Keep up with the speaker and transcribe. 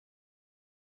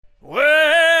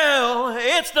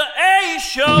It's the A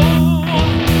Show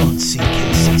on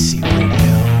CKCC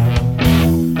Radio.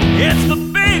 It's the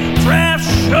big draft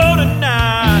show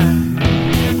tonight.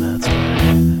 That's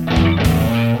right.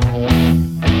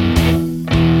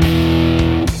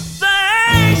 The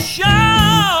A Show.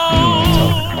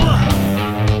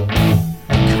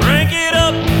 Crank it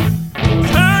up,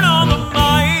 turn on the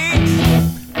mic.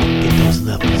 Get those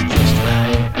levels just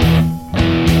right.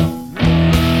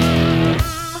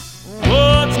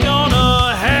 What's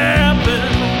gonna happen?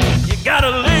 You gotta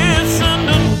listen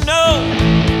to know.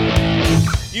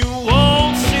 You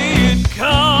won't see it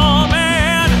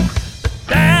coming, but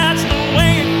that's the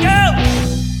way it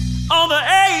goes on the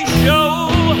A Show.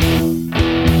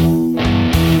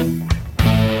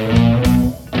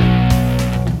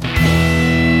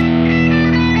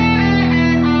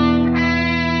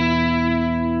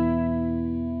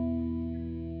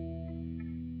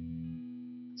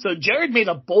 So Jared made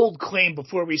a bold claim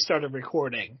before we started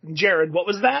recording. Jared, what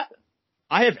was that?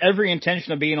 I have every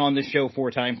intention of being on this show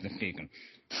 4 times this season.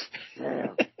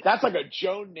 Damn. That's like a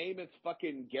Joe Namath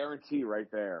fucking guarantee right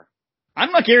there.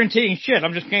 I'm not guaranteeing shit.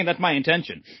 I'm just saying that's my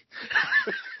intention.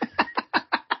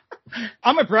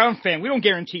 I'm a Brown fan. We don't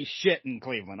guarantee shit in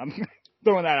Cleveland. I'm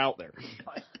throwing that out there.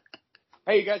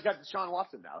 Hey, you guys got Deshaun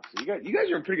Watson now, so you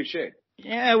guys are in pretty good shape.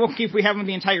 Yeah, we'll see if we have him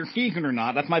the entire season or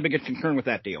not. That's my biggest concern with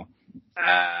that deal.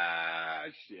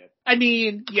 Shit. I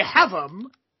mean, you have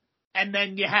him, and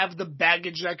then you have the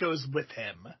baggage that goes with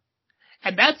him.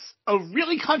 And that's a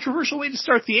really controversial way to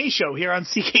start the A Show here on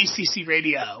CKCC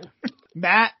Radio.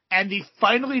 Matt and the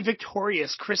finally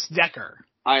victorious Chris Decker.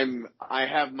 I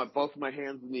have both my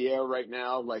hands in the air right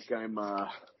now, like I'm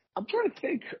trying to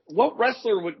think what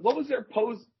was their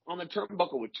pose on the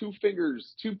turnbuckle with 2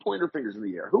 pointer fingers in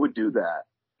the air? Who would do that?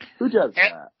 Who does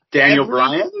that? Daniel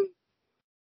Bryan?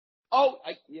 Oh,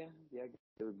 yeah,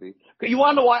 it would be. You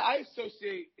want to know why? I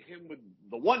associate him with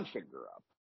the one finger up,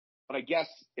 but I guess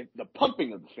if the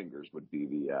pumping of the fingers would be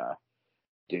the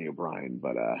Daniel Bryan.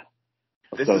 But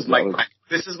This is Mike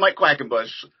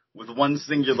Quackenbush with one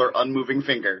singular unmoving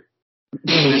finger.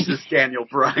 This is Daniel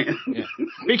Bryan. Yeah.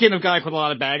 Speaking of guys with a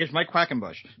lot of baggage, Mike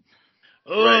Quackenbush.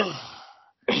 Right.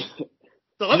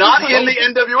 So Not in the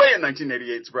NWA in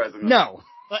 1988, surprisingly. No.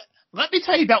 Let me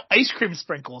tell you about ice cream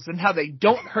sprinkles and how they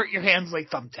don't hurt your hands like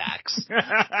thumbtacks.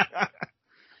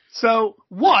 So,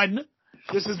 one,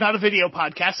 this is not a video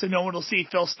podcast, so no one will see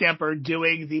Phil Stamper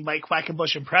doing the Mike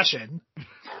Quackenbush impression.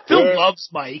 Phil loves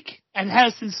Mike and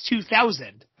has since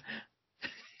 2000.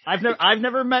 I've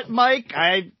never met Mike.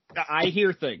 I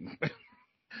hear things.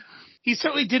 He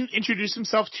certainly didn't introduce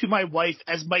himself to my wife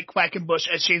as Mike Quackenbush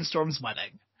at Shane Storm's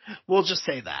wedding. We'll just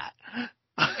say that.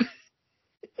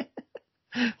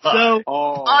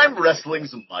 I'm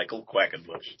wrestling's Michael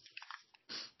Quackenbush.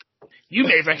 You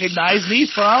may recognize me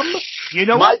from, you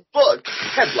know My what? book,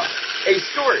 Headlock, a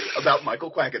story about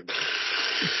Michael Quackenbush.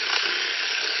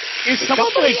 Is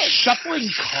someone like shuffling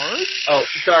cards? Oh,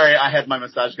 sorry, I had my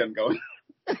massage gun going.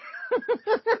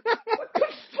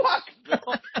 fuck,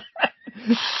 Bill.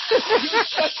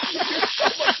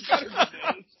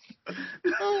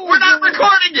 We're not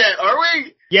recording yet, are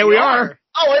we? Yeah, we are.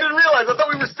 Oh, I didn't realize. I thought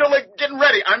we were still, getting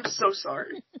ready. I'm so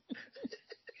sorry.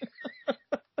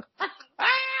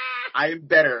 I am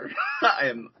better. I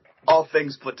am all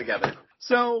things put together.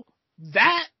 So,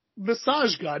 that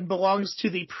massage gun belongs to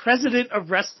the president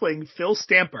of wrestling, Phil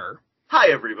Stamper. Hi,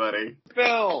 everybody.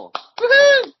 Phil.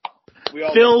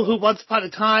 Phil, who once upon a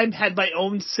time had my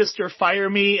own sister fire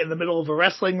me in the middle of a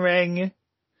wrestling ring.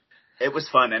 It was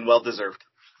fun and well-deserved.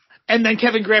 And then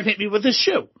Kevin Graham hit me with his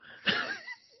shoe.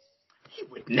 He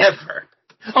would never.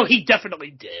 Oh, he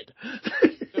definitely did.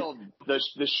 Phil, the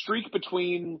streak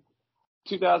between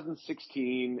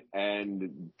 2016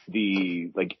 and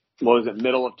the,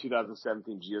 middle of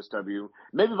 2017 GSW,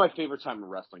 maybe my favorite time in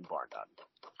wrestling, bar none.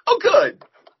 Oh, good.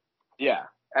 Yeah.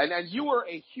 And you were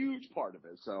a huge part of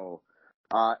it, so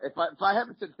if I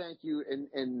haven't said thank you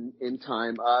in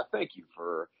time, thank you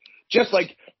for just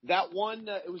that one.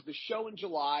 It was the show in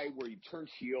July where you turned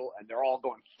heel and they're all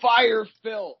going fire,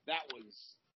 Phil. That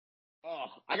was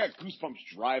I got goosebumps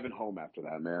driving home after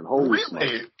that, man. Holy Really?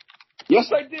 smokes. Yes,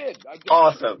 I did.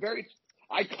 Awesome.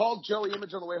 I called Joey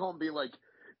Image on the way home, being like,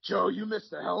 "Joe, you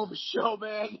missed a hell of a show,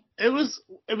 man."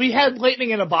 We had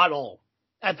lightning in a bottle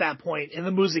at that point in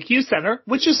the Music Youth Center,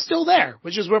 which is still there,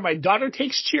 which is where my daughter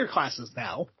takes cheer classes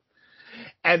now.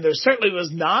 And there certainly was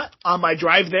not, on my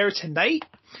drive there tonight,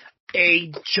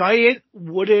 a giant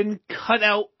wooden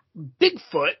cutout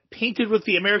Bigfoot painted with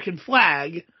the American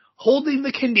flag holding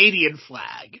the Canadian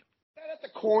flag. At the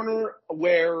corner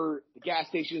where the gas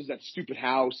station is, that stupid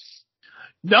house.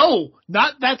 No,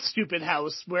 not that stupid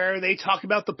house where they talk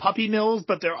about the puppy mills,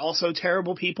 but they're also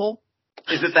terrible people.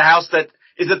 Is it the house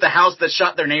that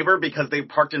shot their neighbor because they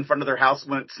parked in front of their house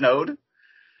when it snowed?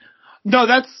 No,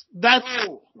 that's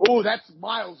Oh, that's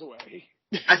miles away.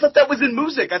 I thought that was in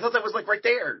Music. I thought that was like right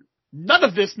there. none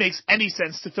of this makes any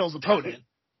sense to Phil's opponent.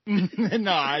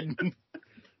 No,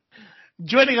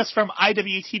 Joining us from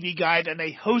IWTV Guide and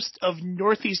a host of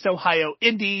Northeast Ohio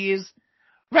Indies,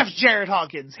 Ref Jared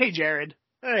Hawkins. Hey, Jared.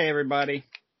 hey everybody.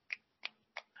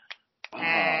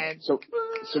 And So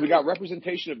we got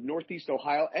representation of Northeast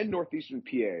Ohio and Northeastern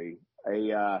PA.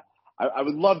 I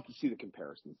would love to see the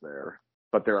comparisons there,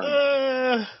 but there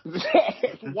are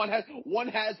one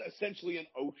has essentially an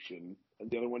ocean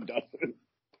and the other one doesn't.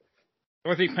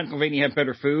 Northeast Pennsylvania have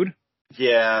better food.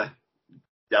 Yeah,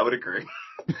 I would agree.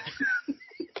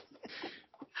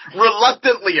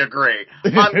 Reluctantly agree.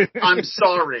 I'm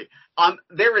sorry.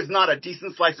 There is not a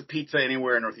decent slice of pizza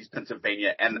anywhere in Northeast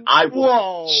Pennsylvania, and I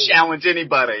will challenge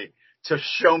anybody to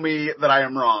show me that I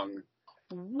am wrong.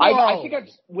 I think I've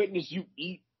witnessed you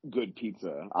eat good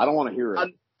pizza. I don't want to hear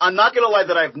it. I'm not going to lie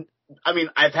that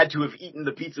I've had to have eaten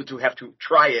the pizza to have to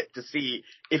try it to see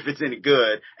if it's any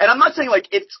good. And I'm not saying like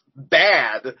it's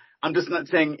bad. I'm just not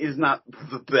saying it's not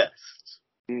the best.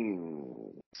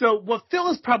 so what Phil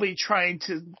is probably trying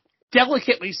to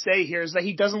delicately say here is that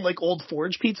he doesn't like Old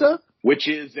Forge pizza. Which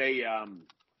is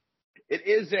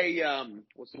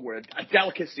what's the word? A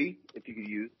delicacy, if you could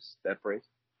use that phrase.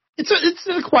 It's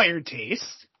an acquired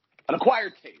taste. An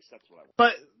acquired taste, that's what I want.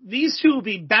 But these two will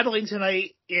be battling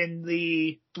tonight in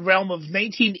the realm of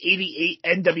 1988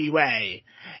 NWA.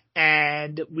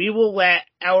 And we will let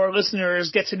our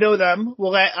listeners get to know them.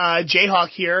 We'll let Jayhawk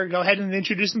here go ahead and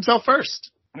introduce himself first.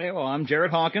 Hey, well, I'm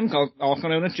Jared Hawkins, also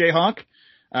known as Jayhawk.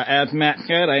 As Matt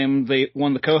said, I am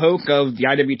one of the co-hosts of the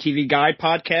IWTV Guide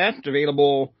podcast,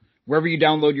 available wherever you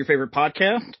download your favorite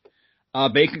podcast.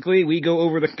 Basically, we go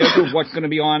over the schedule of what's going to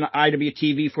be on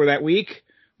IWTV for that week.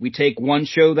 We take one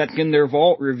show that's in their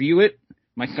vault, review it.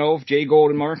 Myself, Jay Gold,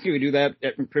 and Marky, we do that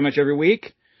pretty much every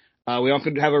week. We also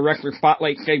have a wrestler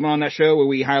spotlight segment on that show where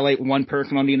we highlight one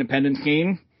person on the independent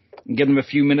scene and give them a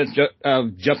few minutes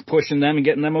of just pushing them and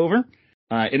getting them over.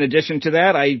 In addition to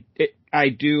that, I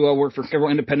do work for several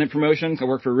independent promotions. I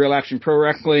work for Real Action Pro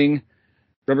Wrestling,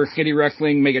 Rubber City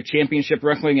Wrestling, Mega Championship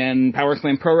Wrestling, and Power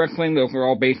Slam Pro Wrestling. Those are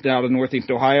all based out of Northeast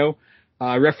Ohio.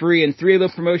 Referee in 3 of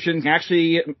those promotions,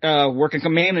 actually working as a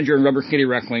manager in Rubber City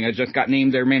Wrestling. I just got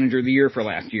named their Manager of the Year for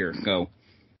last year. So,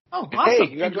 Oh, awesome.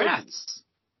 Hey, Congrats.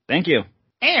 thank you.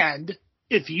 And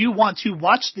if you want to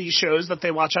watch these shows that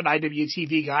they watch on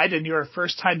IWTV Guide and you're a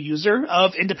first-time user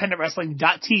of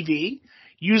independentwrestling.tv,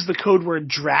 use the code word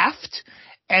DRAFT,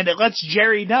 and it lets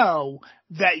Jerry know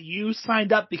that you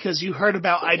signed up because you heard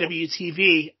about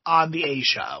IWTV on the A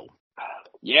Show.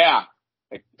 Yeah,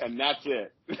 and that's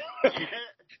it.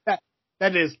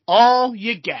 That is all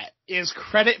you get is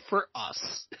credit for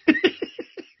us.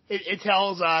 It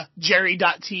tells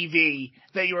Jerry.tv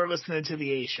that you are listening to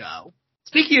the A Show.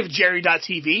 Speaking of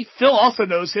Jerry.tv, Phil also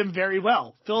knows him very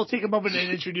well. Phil, take a moment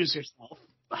and introduce yourself.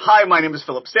 Hi, my name is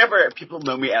Philip Stamper. People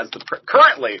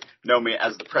currently know me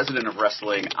as the president of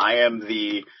wrestling. I am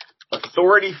the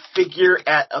authority figure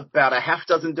at about a half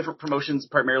dozen different promotions,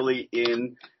 primarily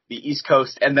in the East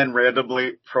Coast, and then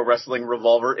randomly Pro Wrestling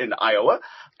Revolver in Iowa.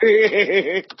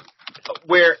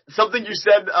 Where something you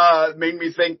said made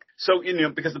me think, so,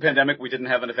 because of the pandemic, we didn't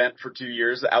have an event for 2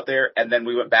 years out there, and then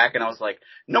we went back, and I was like,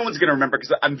 no one's going to remember,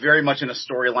 because I'm very much in a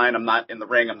storyline. I'm not in the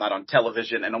ring. I'm not on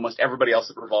television, and almost everybody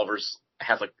else at Revolvers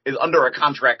is under a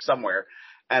contract somewhere.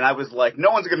 And I was like,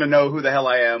 no one's going to know who the hell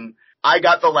I am. I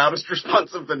got the loudest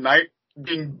response of the night,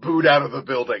 being booed out of the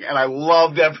building, and I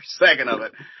loved every second of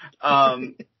it.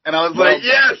 And I was like,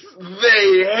 yes,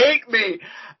 they hate me.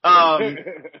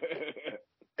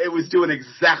 It was doing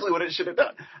exactly what it should have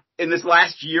done. In this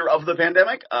last year of the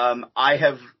pandemic, I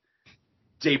have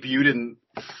debuted in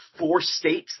 4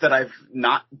 states that I've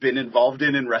not been involved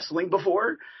in wrestling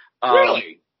before.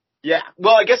 Really? Yeah.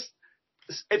 Well, I guess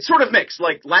it's sort of mixed.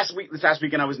 Like this past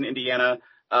weekend I was in Indiana,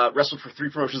 wrestled for 3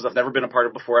 promotions I've never been a part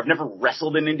of before. I've never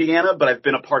wrestled in Indiana, but I've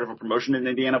been a part of a promotion in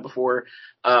Indiana before.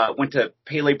 Went to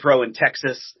Pele Pro in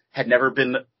Texas, had never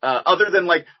been, other than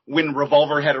like when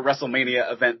Revolver had a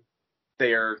WrestleMania event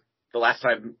there, the last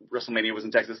time WrestleMania was in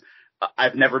Texas.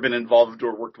 I've never been involved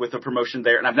or worked with a promotion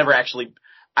there, and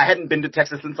I hadn't been to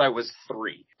Texas since I was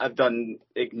 3. I've done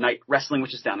Ignite Wrestling,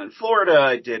 which is down in Florida.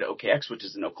 I did OKX, which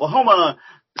is in Oklahoma.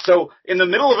 So in the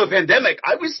middle of a pandemic,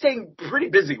 I was staying pretty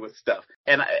busy with stuff.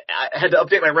 And I had to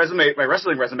update my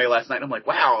wrestling resume last night. And I'm like,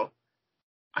 wow,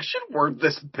 I should word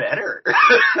this better.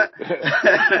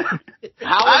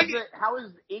 How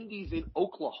is Indies in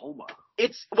Oklahoma?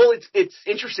 It's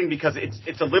interesting because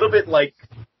it's a little bit like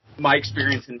my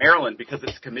experience in Maryland because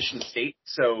it's a commission state.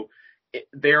 So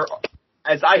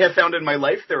as I have found in my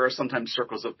life, there are sometimes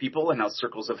circles of people and now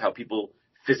circles of how people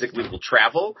physically will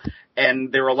travel.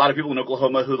 And there are a lot of people in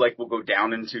Oklahoma who will go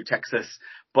down into Texas,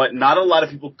 but not a lot of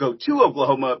people go to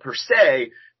Oklahoma per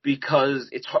se because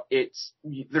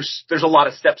there's a lot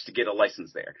of steps to get a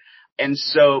license there. And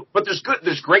so, but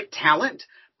there's great talent,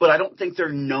 but I don't think they're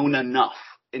known enough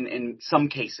in some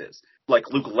cases.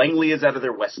 Like Luke Langley is out of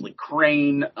there, Wesley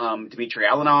Crane, Dmitry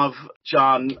Alanov,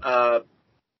 John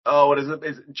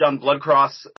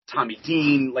Bloodcross, Tommy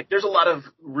Dean. There's a lot of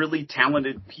really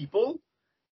talented people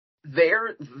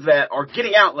there that are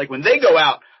getting out. When they go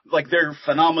out, they're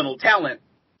phenomenal talent,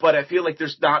 but I feel like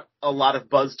there's not a lot of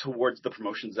buzz towards the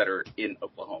promotions that are in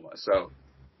Oklahoma. So,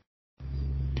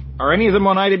 are any of them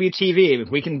on IWTV?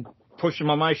 We can push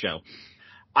them on my show.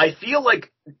 I feel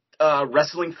like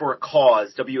Wrestling for a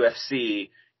Cause, WFC,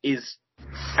 is,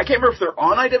 I can't remember if they're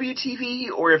on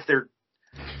IWTV or if they're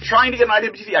trying to get on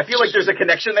IWTV. I feel like there's a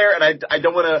connection there, and I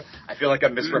don't want to, I feel like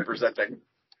I'm misrepresenting.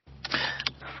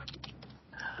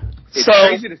 It's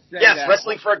crazy to say yes, that.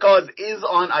 Wrestling for a Cause is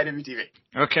on IWTV.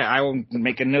 Okay, I will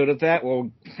make a note of that.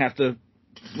 We'll have to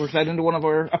work that into one of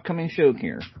our upcoming shows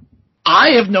here.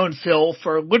 I have known Phil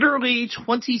for literally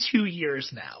 22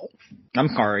 years now. I'm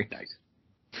sorry. Nice.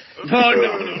 No.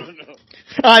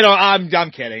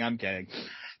 I'm kidding.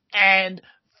 And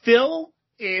Phil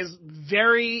was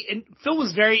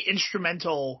very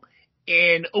instrumental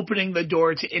in opening the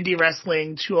door to indie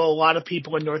wrestling to a lot of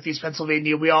people in Northeast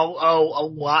Pennsylvania. We all owe a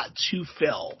lot to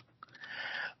Phil.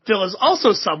 Phil is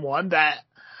also someone that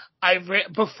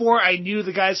before I knew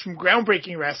the guys from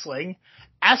Groundbreaking Wrestling,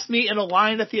 asked me in a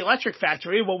line at the Electric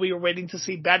Factory while we were waiting to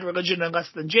see Bad Religion and Less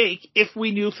Than Jake if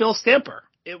we knew Phil Stamper.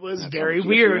 It was very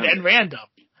weird and random.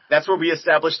 That's where we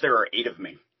established there are 8 of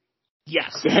me.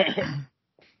 Yes.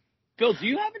 Phil, do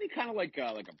you have any kind of like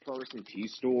a pro wrestling tee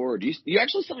store? Or do you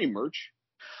actually sell any merch?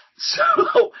 So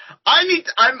I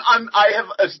have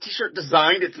a t-shirt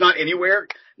designed. It's not anywhere.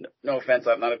 No offense,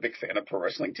 I'm not a big fan of pro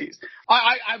wrestling tees.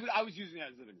 I was using that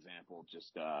as an example.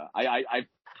 Just I've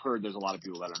heard there's a lot of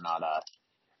people that are not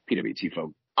PWT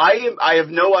folk. I have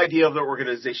no idea of the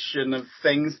organization of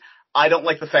things. I don't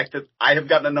like the fact that I have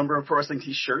gotten a number of pro wrestling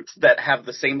t-shirts that have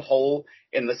the same hole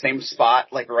in the same spot,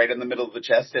 right in the middle of the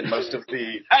chest, and most of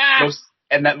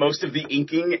the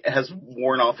inking has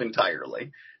worn off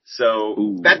entirely.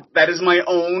 So that is my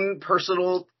own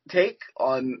personal take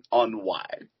on why.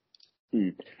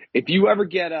 If you ever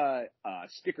get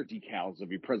sticker decals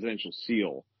of your presidential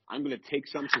seal, I'm going to take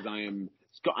some because I'm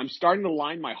starting to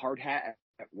line my hard hat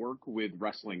at work with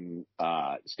wrestling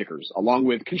stickers, along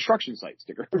with construction site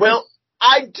stickers. Well,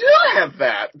 I do have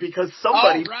that because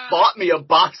somebody bought me a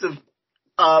box of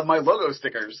my logo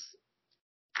stickers.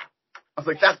 I was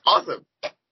like, that's awesome.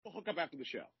 We'll hook up after the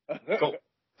show. Cool.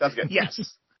 That's good. Yes.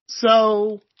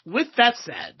 So, with that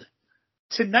said,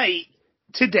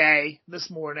 this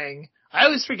morning, I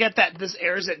always forget that this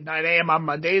airs at 9 a.m. on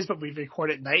Mondays, but we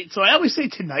record at night. So I always say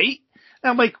tonight, and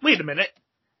I'm like, wait a minute.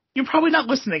 You're probably not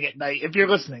listening at night if you're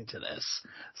listening to this.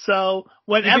 So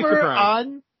whenever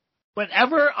on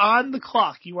the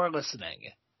clock you are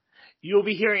listening, you will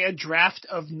be hearing a draft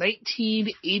of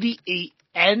 1988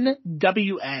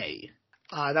 NWA.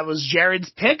 That was Jared's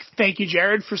pick. Thank you,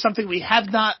 Jared, for something we have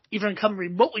not even come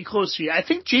remotely close to yet. I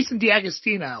think Jason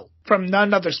D'Agostino from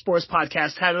None Other Sports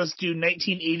Podcast had us do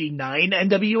 1989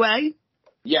 NWA.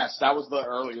 Yes, that was the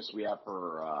earliest we have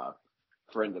for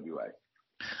NWA.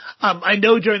 I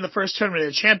know during the first Tournament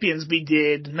of Champions we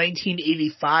did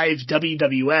 1985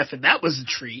 WWF, and that was a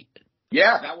treat.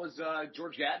 Yeah, that was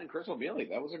George Gatton and Chris O'Mealy.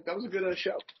 That was a good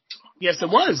show. Yes, it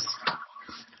was.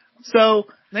 So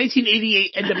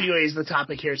 1988 NWA is the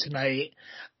topic here tonight.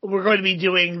 We're going to be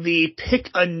doing the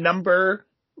pick a number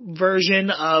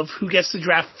version of who gets to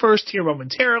draft first here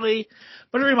momentarily,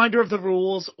 but a reminder of the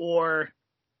rules, or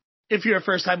if you're a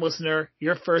first-time listener,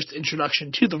 your first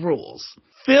introduction to the rules.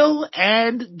 Phil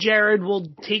and Jared will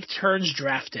take turns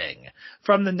drafting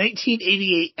from the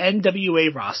 1988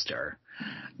 NWA roster.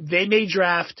 They may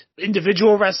draft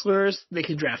individual wrestlers, they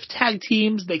can draft tag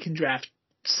teams, they can draft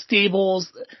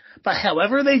stables, but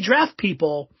however they draft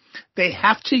people, they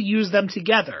have to use them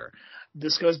together.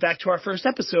 This goes back to our first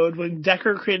episode when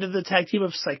Decker created the tag team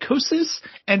of Psychosis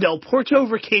and El Porto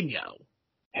Riqueño.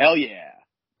 Hell yeah.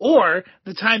 Or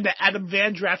the time that Adam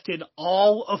Van drafted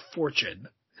All of Fortune.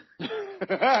 Still makes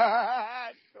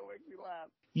me laugh.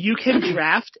 you can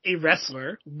draft a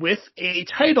wrestler with a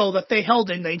title that they held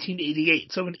in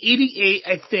 1988. So in 88,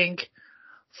 I think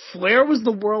Flair was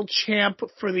the world champ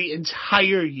for the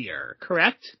entire year,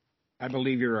 correct? I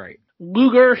believe you're right.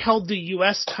 Luger held the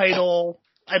U.S. title,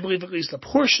 I believe at least a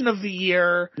portion of the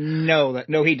year. No,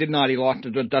 he did not. He lost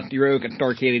to Dusty Rhodes at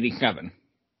Starrcade 87.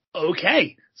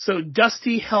 Okay, so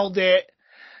Dusty held it,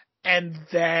 and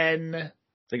then... I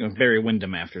think it was Barry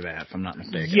Windham after that, if I'm not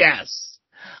mistaken. Yes.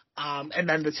 And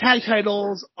then the tag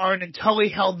titles, Arn and Tully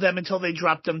held them until they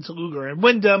dropped them to Luger and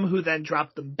Windham, who then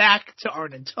dropped them back to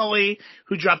Arn and Tully,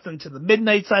 who dropped them to the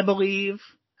Midnights, I believe.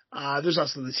 There's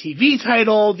also the TV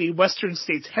title, the Western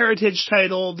States Heritage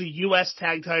title, the U.S.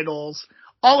 tag titles,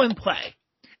 all in play.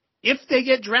 If they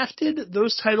get drafted,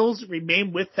 those titles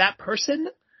remain with that person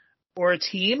or a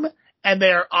team, and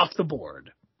they are off the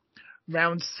board.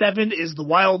 Round 7 is the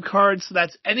wild card, so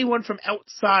that's anyone from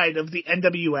outside of the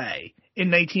NWA. In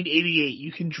 1988,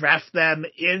 you can draft them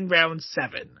in round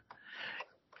 7.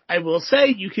 I will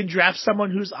say you can draft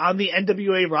someone who's on the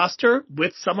NWA roster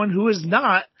with someone who is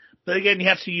not, but again, you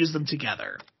have to use them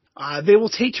together. They will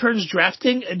take turns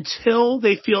drafting until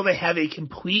they feel they have a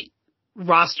complete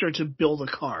roster to build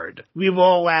a card. We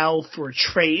will allow for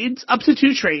trades, up to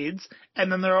 2 trades,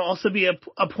 and then there will also be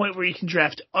a point where you can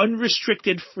draft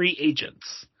unrestricted free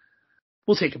agents.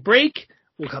 We'll take a break,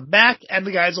 we'll come back, and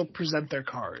the guys will present their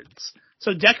cards.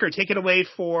 So Decker, take it away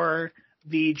for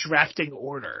the drafting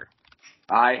order.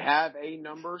 I have a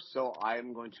number, so I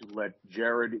am going to let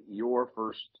Jared your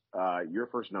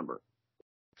first number.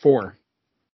 4.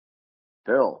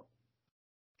 Phil.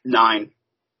 9.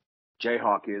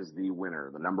 Jayhawk is the winner.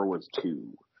 The number was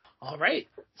 2. All right.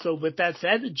 So with that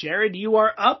said, Jared, you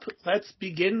are up. Let's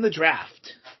begin the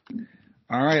draft.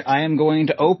 All right, I am going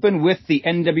to open with the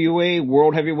NWA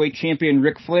World Heavyweight Champion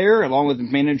Ric Flair, along with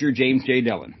manager James J.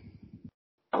 Dillon.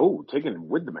 Oh, taken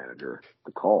with the manager.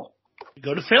 Good call.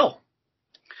 Go to Phil.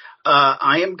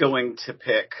 I am going to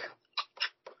pick,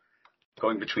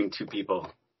 going between 2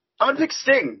 people. I'm going to pick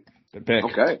Sting. Good pick.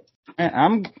 Okay.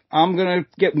 And I'm gonna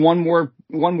get one more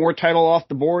title off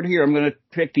the board here. I'm gonna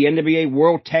pick the NWA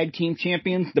World Tag Team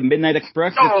Champions, the Midnight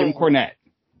Express, with Jim Cornette.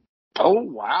 Oh,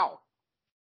 wow.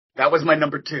 That was my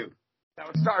number 2. That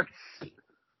was dark.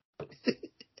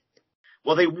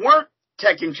 Well, they weren't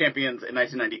Tag Team Champions in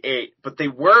 1998, but they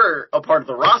were a part of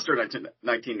the roster in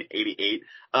 1988.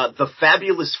 The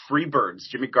Fabulous Freebirds,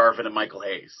 Jimmy Garvin and Michael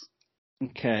Hayes.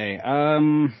 Okay,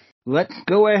 let's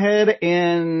go ahead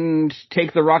and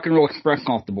take the Rock and Roll Express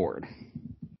off the board.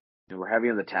 And we're heavy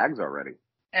on the tags already.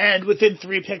 And within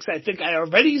 3 picks, I think I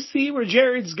already see where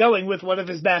Jared's going with one of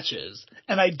his matches,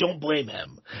 and I don't blame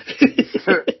him.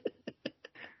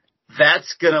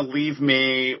 That's gonna leave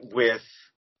me with,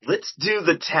 let's do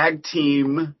the tag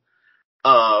team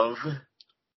of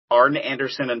Arn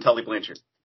Anderson and Tully Blanchard.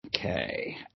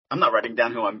 Okay. I'm not writing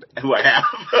down who I have.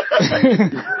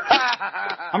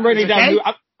 I'm writing down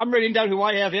I'm writing down who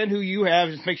I have and who you have,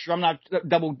 just make sure I'm not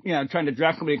double, trying to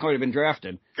draft somebody who could have been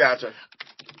drafted. Gotcha.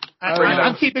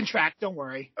 I'm keeping track. Don't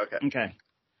worry. Okay.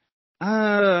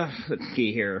 Let's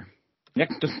see here.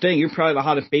 Next to Sting, you're probably the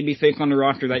hottest babyface on the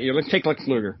roster that year. Let's take Lex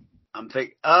Luger. Let's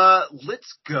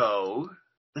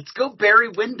go Barry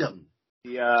Windham.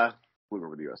 The Luger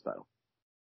with the U.S. title.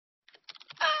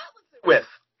 With.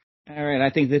 All right,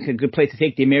 I think this is a good place to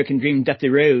take the American Dream, Dusty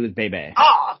Rhodes, baby.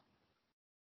 Ah!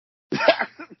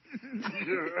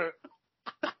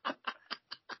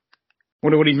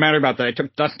 What would he matter about that? I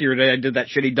took Dusty or I did that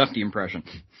shitty Dusty impression.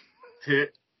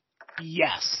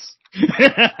 Yes.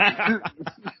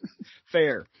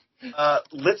 Fair.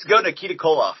 Let's go Nikita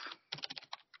Koloff.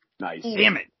 Nice.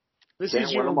 Damn it. This Can't is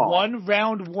win your them all. 1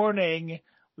 round warning.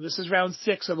 This is round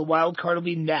 6, so the wild card will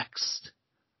be next.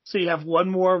 So you have one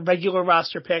more regular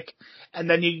roster pick, and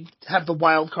then you have the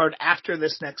wild card after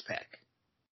this next pick.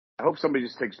 I hope somebody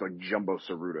just takes like Jumbo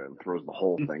Saruta and throws the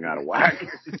whole thing out of whack.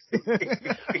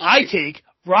 I take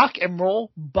Rock and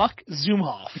Roll Buck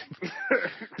Zumhoff.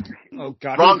 Oh,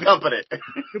 God. Wrong company.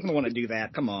 Who doesn't want to do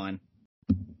that? Come on.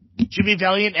 Jimmy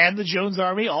Valiant and the Jones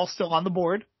Army all still on the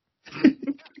board.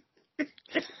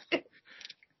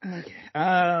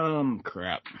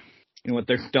 Crap. You know what?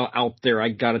 They're still out there. I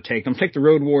gotta take them. Take the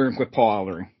Road Warrior with Paul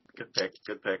Ellering. Good pick.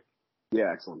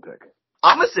 Yeah, excellent pick.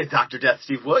 I'm gonna say Dr. Death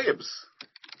Steve Williams.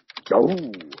 Oh. Do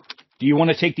you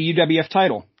want to take the UWF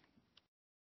title?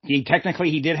 He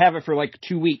did have it for like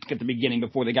 2 weeks at the beginning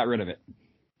before they got rid of it.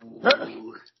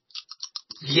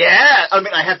 Yeah, I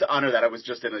mean, I have to honor that. I was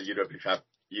just in a UWFI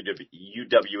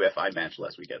match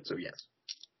last weekend, so yes.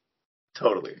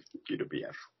 Totally,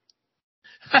 UWF.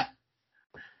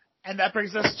 And that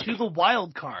brings us to the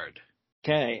wild card.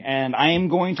 Okay, and I am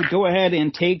going to go ahead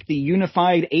and take the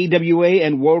unified AWA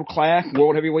and world-class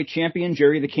World Heavyweight Champion,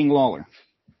 Jerry the King Lawler.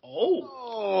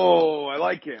 Oh, I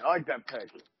like it. I like that pick.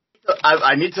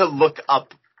 I need to look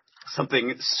up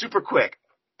something super quick.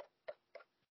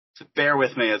 So bear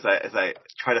with me as I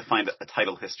try to find a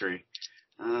title history.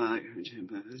 What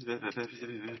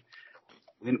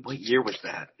year was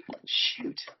that?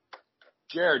 Shoot.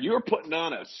 Jared, you were putting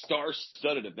on a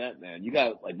star-studded event, man. You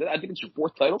got, I think it's your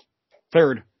fourth title?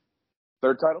 Third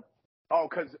title? Oh,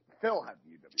 because Phil had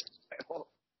the UWF title.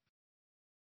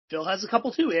 Phil has a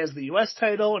couple too. He has the US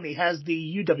title and he has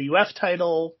the UWF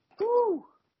title. Woo.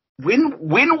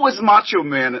 When was Macho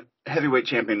Man heavyweight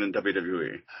champion in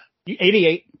WWE?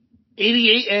 88.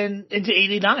 88 and into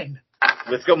 89.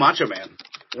 Let's go Macho Man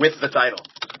with the title.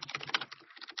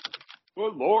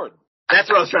 Good Lord. That's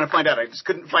what I was trying to find out. I just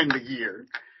couldn't find the year.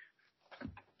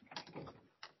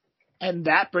 And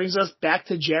that brings us back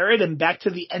to Jared and back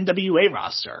to the NWA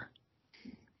roster.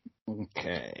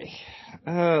 Okay.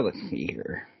 Let's see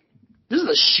here. This is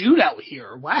a shootout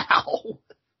here. Wow.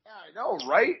 Yeah, I know,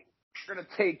 right? We're going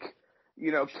to take,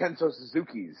 Kento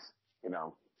Suzuki's, I've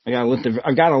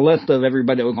got a list of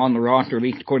everybody that was on the roster, at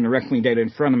least according to wrestling data in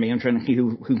front of me. I'm trying to see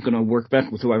who's going to work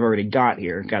best with who I've already got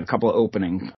here. Got a couple of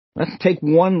openings. Let's take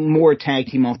one more tag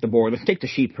team off the board. Let's take the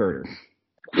Sheep Herders.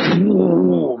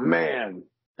 Oh, man.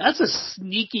 That's a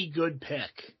sneaky good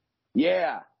pick.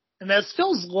 Yeah. And as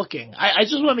Phil's looking, I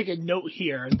just want to make a note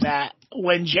here that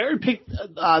when Jared picked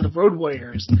the Road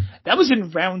Warriors, that was in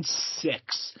round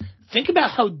 6. Think about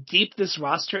how deep this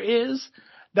roster is,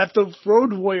 that the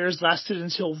Road Warriors lasted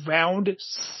until round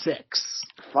 6.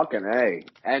 Fucking A.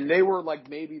 And they were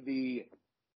maybe the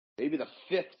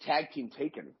 5th tag team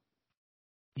taken.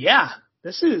 Yeah,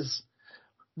 this is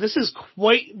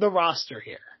quite the roster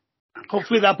here.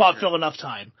 Hopefully that bought Phil enough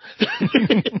time.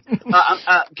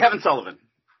 Kevin Sullivan.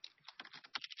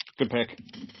 Good pick.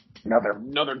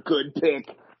 Another good pick.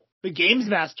 The Games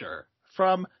Master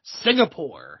from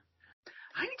Singapore.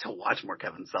 I need to watch more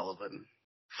Kevin Sullivan.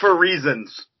 For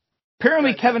reasons.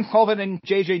 Apparently Kevin Sullivan and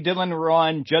J.J. Dillon were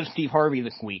on Judge Steve Harvey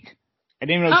this week. I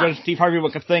didn't even know Judge Steve Harvey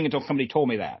was a thing until somebody told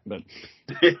me that. But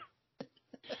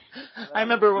I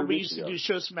remember when we used to do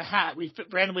shows from a hat, we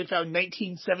randomly found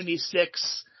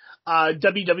 1976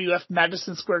 WWF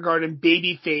Madison Square Garden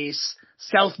babyface,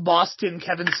 South Boston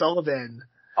Kevin Sullivan.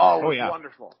 Oh yeah.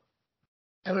 Wonderful.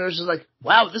 And we were just like,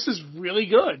 wow, this is really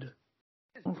good.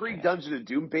 Pre-Dungeon of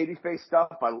Doom babyface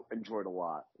stuff, I enjoyed a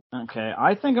lot. Okay,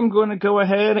 I think I'm going to go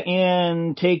ahead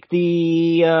and take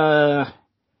the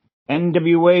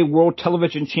NWA World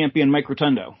Television Champion Mike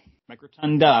Rotundo. Mike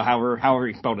Rotunda, however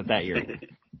he spelled it that year.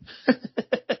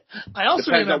 I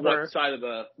also Depends remember on what side of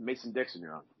the Mason-Dixon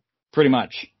you're on. Pretty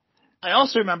much. I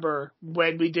also remember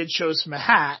when we did shows from a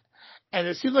hat, and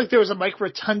it seemed like there was a Mike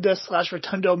Rotunda /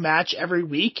 Rotundo match every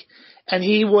week, and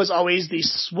he was always the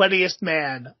sweatiest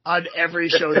man on every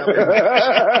show that we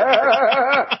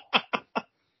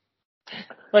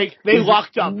watched. They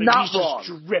locked up, and he's just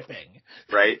dripping.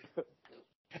 Right.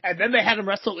 And then they had him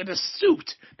wrestle in a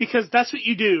suit, because that's what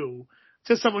you do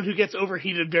to someone who gets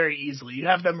overheated very easily. You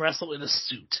have them wrestle in a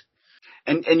suit.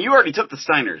 And you already took the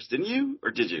Steiners, didn't you?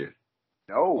 Or did you?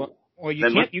 No. Well,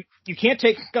 you can't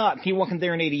take Scott. He wasn't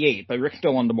there in '88, but Rick's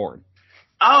still on the board.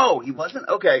 Oh, he wasn't?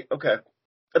 Okay.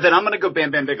 Then I'm going to go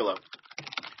Bam Bam Bigelow.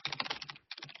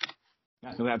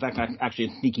 That's actually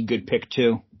a sneaky good pick,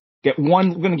 too. We're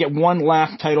going to get one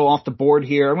last title off the board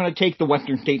here. I'm going to take the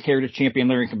Western States Heritage Champion,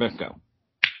 Larry Cabisco.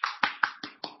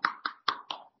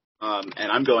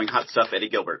 And I'm going Hot Stuff Eddie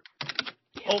Gilbert.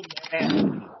 Oh,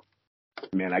 man.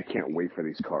 Man, I can't wait for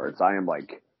these cards. I am,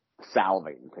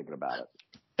 salivating thinking about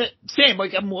it. Same.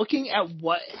 I'm looking at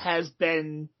what has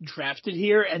been drafted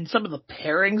here and some of the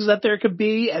pairings that there could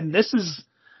be, and this is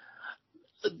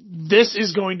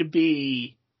going to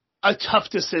be a tough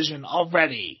decision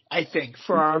already, I think,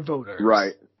 for our voters.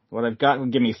 Right. What I've got will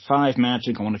give me 5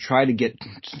 matches. I want to try to get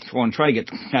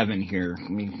 7 here.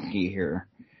 Let me see here.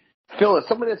 Phil, as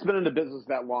somebody that's been in the business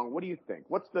that long, what do you think?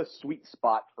 What's the sweet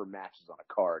spot for matches on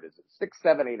a card? Is it 6,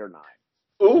 7, 8, or 9?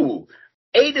 Ooh,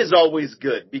 8 is always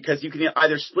good because you can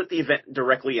either split the event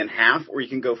directly in half or you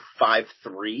can go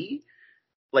 5-3,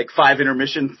 5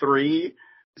 intermission 3,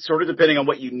 sort of depending on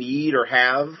what you need or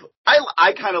have.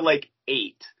 I kind of like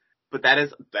 8, but that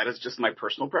is just my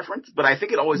personal preference. But I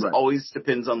think it always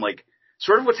depends on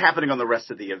sort of what's happening on the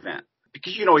rest of the event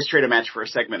because you can always trade a match for a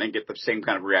segment and get the same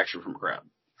kind of reaction from a crowd.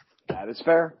 That is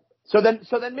fair. So then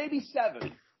maybe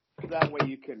 7. That way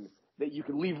you can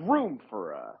leave room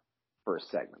for a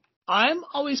segment. I'm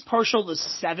always partial to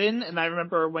 7, and I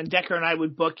remember when Decker and I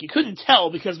would book, you couldn't tell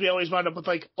because we always wound up with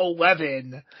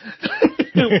 11.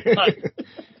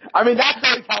 I mean, that's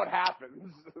always how it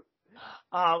happens.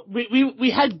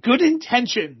 We had good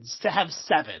intentions to have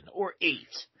 7 or 8,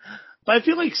 but I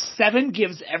feel like 7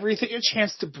 gives everything a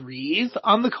chance to breathe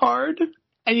on the card,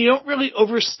 and you don't really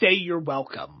overstay your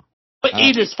welcome. But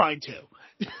 8 is fine too.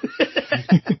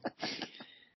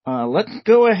 Let's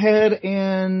go ahead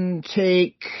and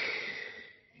take.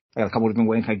 I got a couple different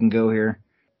ways I can go here.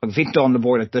 If he's still on the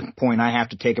board at this point, I have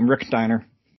to take him. Rick Steiner.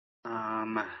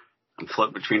 I'm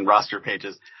floating between roster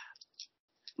pages.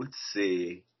 Let's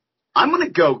see. I'm gonna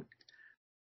go.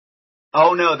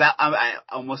 Oh no, I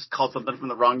almost called something from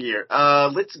the wrong year.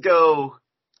 Let's go.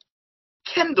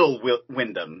 Kendall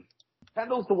Windham.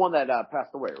 Kendall's the one that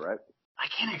passed away, right? I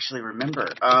can't actually remember.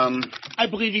 I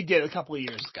believe he did a couple of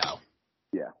years ago.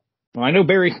 Yeah. Well, I know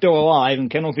Barry's still alive, and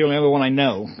Kendall's the only other one I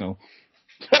know. So.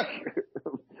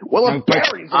 Well, if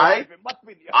Barry's alive, it must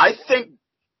be the other one.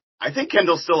 I think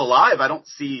Kendall's still alive. I don't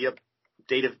see a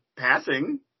date of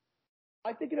passing.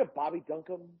 I'm thinking of Bobby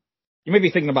Duncombe. You may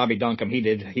be thinking of Bobby Duncombe. He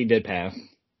did pass.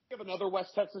 You have another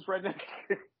West Texas redneck.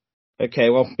 Okay,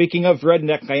 well, speaking of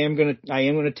redneck, I am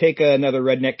gonna take another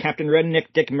redneck, Captain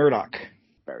Redneck Dick Murdoch.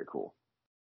 Very cool.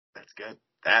 That's good.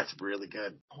 That's really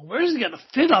good. Where's he gonna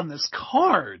fit on this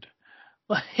card?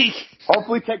 Like,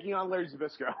 Hopefully taking on Larry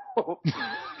Zbyszko.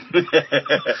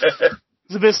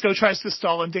 Zbyszko tries to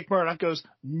stall, and Dick Murdoch goes,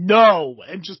 "No,"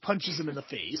 and just punches him in the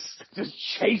face. Just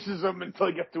chases him until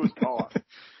he gets to his car.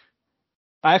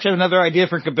 I actually have another idea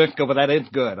for Zbyszko, but that is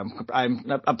good. I'm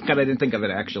glad I didn't think of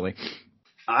it actually.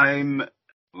 I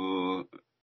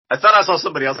thought I saw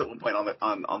somebody else at one point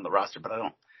on the roster, but I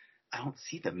don't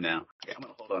see them now. Okay, I'm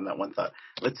gonna hold on that one thought.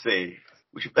 Let's see.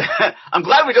 I'm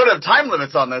glad we don't have time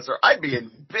limits on this, or I'd be in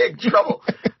big trouble.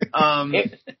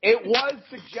 It was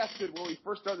suggested when we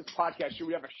first started this podcast, should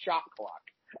we have a shot clock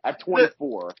at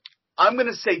 24? I'm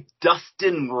gonna say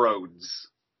Dustin Rhodes.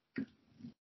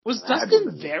 Was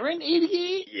Dustin there in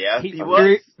 '88? Yeah, he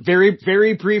was. Very,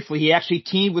 very briefly, he actually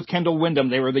teamed with Kendall Windham.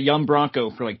 They were the young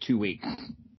Bronco for like 2 weeks.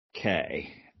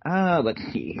 Okay. Let's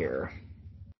see here.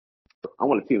 I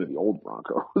want to team with the old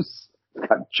Broncos.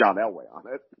 Got John Elway on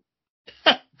it.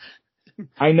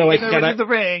 I know I got the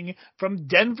ring from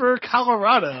Denver,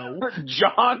 Colorado.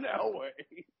 John Elway.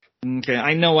 Okay,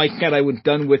 I know I said I was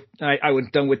done with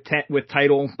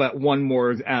title, but one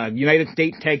more. United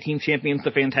States Tag Team Champions,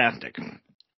 the Fantastic.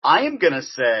 I am gonna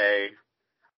say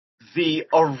the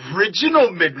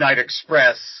original Midnight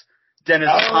Express, Dennis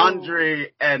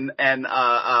Condrey and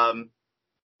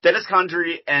Dennis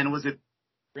Condrey and was it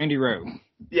Randy Rose?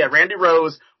 Yeah, Randy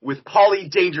Rose with Paulie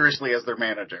Dangerously as their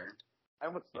manager. I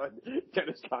almost said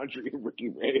Dennis Condrey and Ricky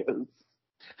Reyes.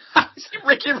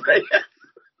 Ricky Reyes.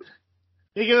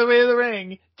 They get away to the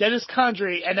ring, Dennis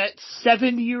Condrey, and at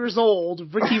 7 years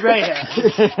old, Ricky Reyes.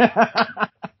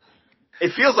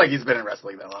 It feels like he's been in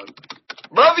wrestling that long.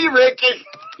 Love you, Ricky!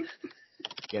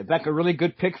 Yeah, that's a really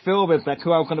good pick, Phil, but that's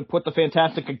who I was going to put the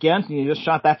Fantastic against, and you just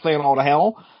shot that plan all to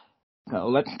hell. So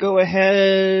let's go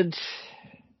ahead.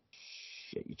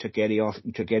 Shit, you took Eddie off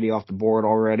the board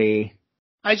already.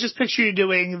 I just picture you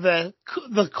doing the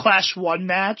Clash 1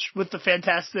 match with the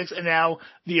Fantastics and now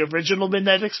the original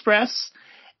Midnight Express,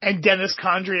 and Dennis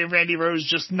Condrey and Randy Rose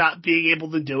just not being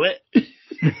able to do it.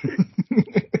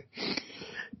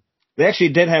 They actually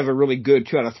did have a really good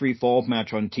 2 out of 3 falls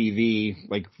match on TV,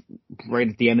 like right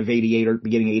at the end of '88 or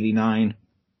beginning of '89,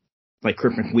 like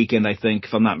Christmas weekend, I think,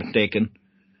 if I'm not mistaken.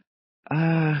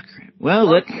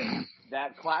 Well,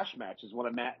 that Clash match is one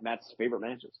of Matt's favorite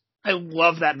matches. I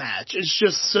love that match. It's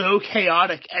just so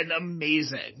chaotic and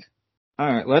amazing.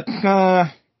 All right, let's.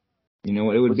 You know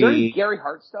what it would be? Was there Gary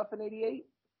Hart stuff in '88?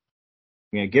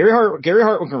 Yeah, Gary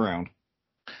Hart was around.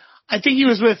 I think he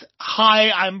was with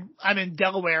I'm in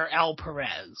Delaware, Al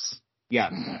Perez. Yeah.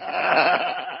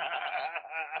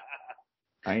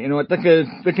 You know what? They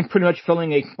can pretty much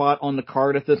filling a spot on the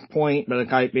card at this point. But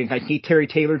I see Terry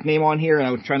Taylor's name on here, and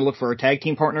I was trying to look for a tag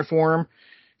team partner for him.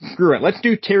 Screw it. Let's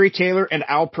do Terry Taylor and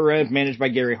Al Perez, managed by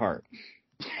Gary Hart.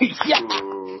 Yeah.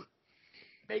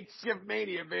 Makeshift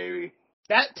Mania, baby.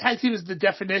 That tag team is the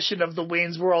definition of the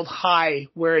Wayne's World High.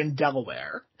 We're in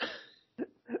Delaware.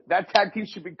 That tag team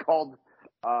should be called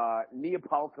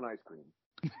Neapolitan Ice Cream.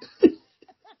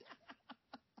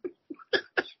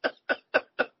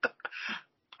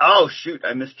 Oh shoot,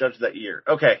 I misjudged that year.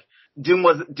 Okay. Doom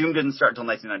didn't start until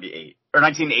 1998 or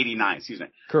 1989, excuse me.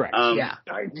 Correct. Yeah.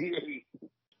 98.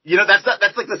 You know, that's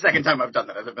like the second time I've done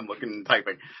that as I've been looking and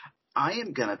typing. I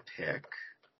am gonna pick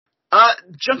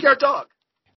Junkyard Dog.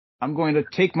 I'm going to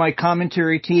take my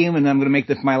commentary team, and I'm going to make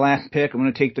this my last pick. I'm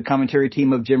going to take the commentary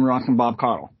team of Jim Ross and Bob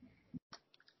Caudle.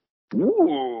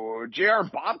 Ooh, JR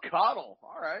Bob Caudle.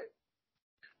 All right.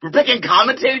 We're picking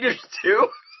commentators too?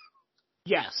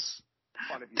 Yes.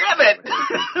 Damn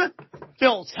it!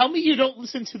 Phil, tell me you don't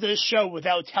listen to this show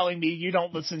without telling me you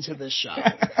don't listen to this show.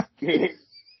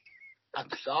 I'm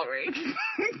sorry.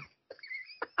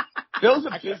 Phil's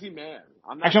a busy man.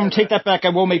 Actually, I'm going to take that back. I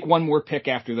will make one more pick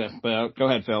after this, but go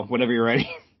ahead, Phil, whenever you're ready.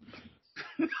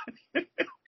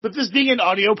 With this being an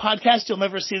audio podcast, you'll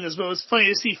never see this, but it was funny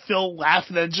to see Phil laugh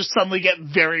and then just suddenly get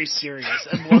very serious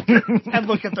and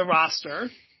look at the roster.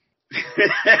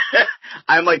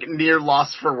 I'm like near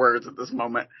lost for words at this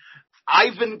moment.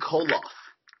 Ivan Koloff.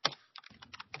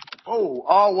 Oh,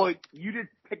 well, you did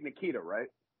pick Nikita, right?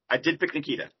 I did pick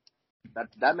Nikita.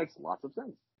 That makes lots of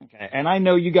sense. Okay, and I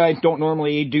know you guys don't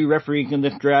normally do refereeing in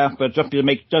this draft, but just to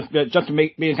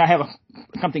make me, I have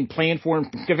something planned for him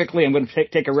specifically. I'm going to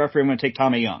take a referee. I'm going to take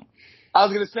Tommy Young. I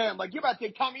was going to say, I'm like, you're about to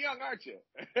take Tommy Young, aren't you?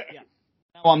 Yeah.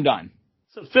 Now I'm done.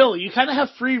 So, Phil, you kind of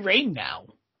have free reign now.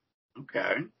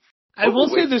 Okay. I will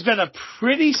say there's been a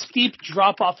pretty steep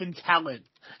drop-off in talent.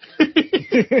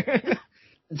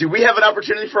 Do we have an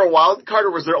opportunity for a wild card,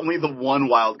 or was there only the one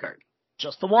wild card?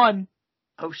 Just the one.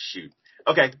 Oh, shoot.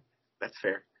 Okay. That's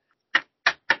fair.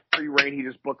 Free reign, he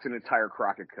just books an entire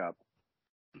Crockett Cup.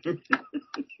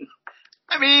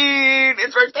 I mean,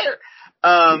 it's right there.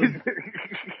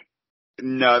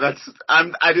 No,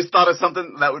 I just thought of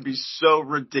something that would be so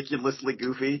ridiculously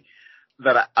goofy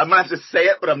that I'm going to have to say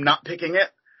it, but I'm not picking it.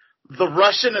 The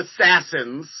Russian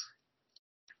Assassins.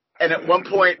 And at one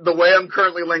point, the way I'm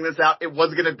currently laying this out, it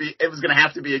was going to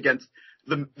have to be against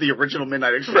the original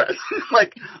Midnight Express.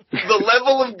 Like, the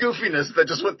level of goofiness that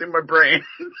just went through my brain.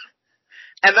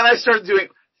 And then I started doing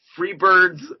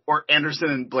Freebirds or Anderson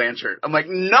and Blanchard. I'm like,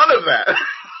 none of that.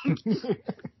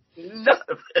 None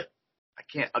of it. I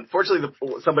can't. Unfortunately,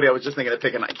 somebody I was just thinking of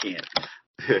picking, I can't.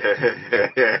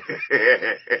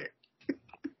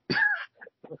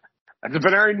 That's a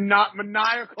very not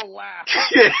maniacal laugh.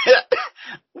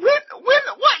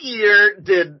 What year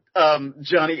did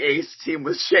Johnny Ace team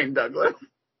with Shane Douglas?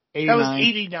 89. That was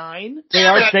 89.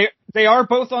 They are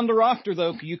both on the roster,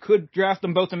 though. You could draft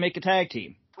them both and make a tag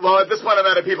team. Well, at this point, I'm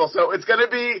out of people, so it's going to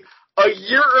be a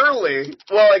year early.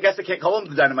 Well, I guess I can't call them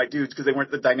the Dynamite Dudes because they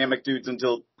weren't the Dynamic Dudes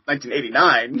until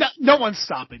 1989. No one's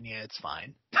stopping you. It's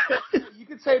fine. You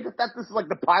could say that this is like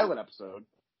the pilot episode.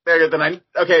 There you go.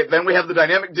 Then we have the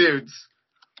Dynamic Dudes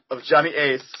of Johnny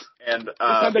Ace and This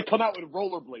time they come out with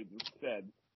rollerblades instead.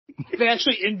 They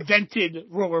actually invented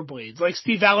rollerblades, like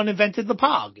Steve Allen invented the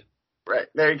Pog. Right,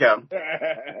 there you go.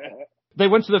 They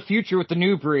went to the future with the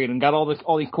new breed and got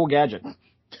all these cool gadgets.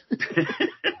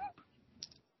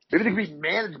 Maybe they can be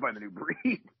managed by the new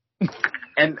breed.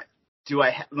 And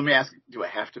let me ask, do I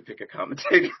have to pick a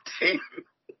commentating team?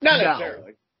 Not No.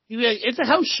 necessarily. It's a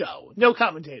house show. No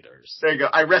commentators. There you go.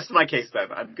 I rest my case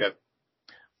then. I'm good.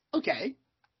 Okay.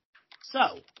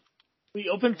 So, we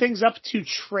open things up to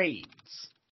trades.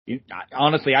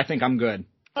 Honestly, I think I'm good.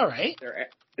 All right.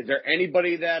 Is there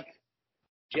anybody that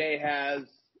Jay has,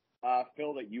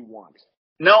 Phil, that you want?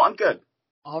 No, I'm good.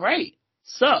 All right.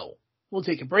 So, we'll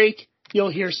take a break.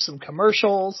 You'll hear some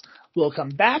commercials. We'll come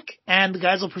back, and the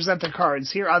guys will present their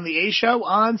cards here on the A Show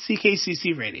on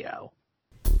CKCC Radio.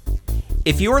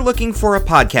 If you're looking for a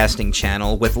podcasting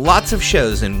channel with lots of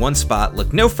shows in one spot,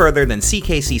 look no further than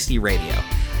CKCC Radio.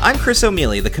 I'm Chris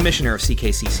O'Mealy, the commissioner of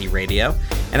CKCC Radio,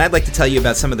 and I'd like to tell you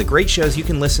about some of the great shows you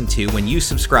can listen to when you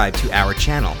subscribe to our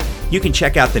channel. You can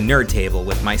check out the Nerd Table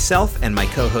with myself and my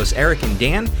co-hosts Eric and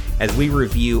Dan as we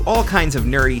review all kinds of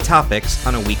nerdy topics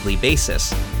on a weekly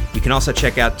basis. You can also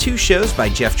check out two shows by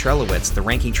Jeff Trelowitz, the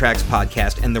Ranking Tracks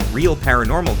podcast and the Real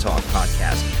Paranormal Talk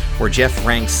podcast, where Jeff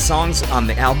ranks songs on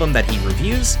the album that he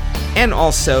reviews, and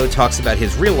also talks about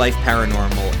his real-life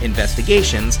paranormal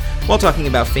investigations while talking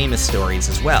about famous stories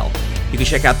as well. You can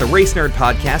check out the Race Nerd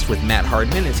podcast with Matt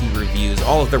Hardman as he reviews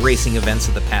all of the racing events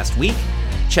of the past week.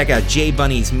 Check out Jay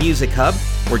Bunny's Music Hub,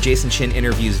 where Jason Shin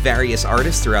interviews various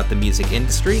artists throughout the music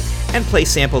industry and plays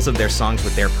samples of their songs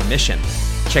with their permission.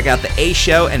 Check out The A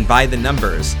Show and By the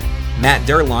Numbers. Matt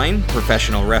Derline,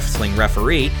 professional wrestling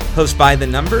referee, hosts By the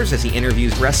Numbers as he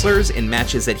interviews wrestlers in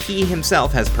matches that he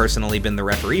himself has personally been the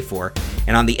referee for.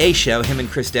 And on The A Show, him and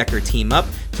Chris Decker team up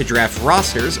to draft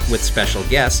rosters with special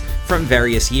guests from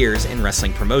various years in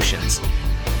wrestling promotions.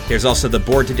 There's also the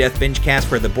Bored to Death Bingecast,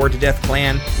 where the Bored to Death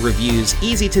clan reviews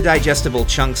easy-to-digestible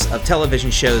chunks of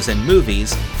television shows and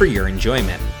movies for your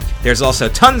enjoyment. There's also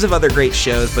tons of other great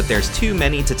shows, but there's too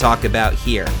many to talk about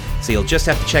here. So you'll just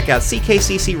have to check out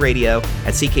CKCC Radio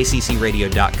at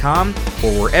ckccradio.com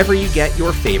or wherever you get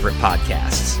your favorite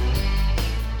podcasts.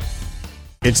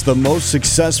 It's the most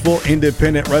successful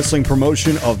independent wrestling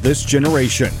promotion of this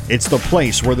generation. It's the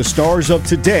place where the stars of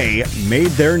today made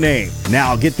their name.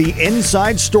 Now get the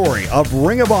inside story of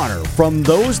Ring of Honor from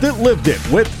those that lived it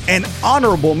with an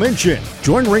honorable mention.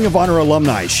 Join Ring of Honor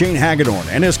alumni Shane Hagedorn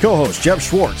and his co-host Jeff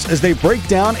Schwartz as they break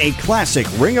down a classic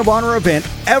Ring of Honor event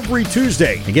every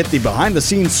Tuesday and get the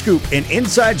behind-the-scenes scoop and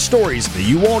inside stories that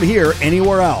you won't hear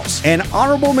anywhere else. An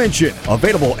honorable mention,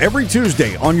 available every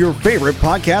Tuesday on your favorite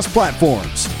podcast platforms.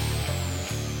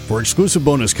 For exclusive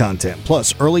bonus content,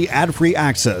 plus early ad-free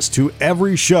access to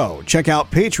every show, check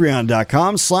out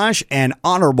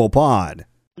patreon.com/anhonorablepod.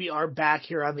 We are back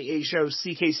here on the A Show,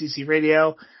 CKCC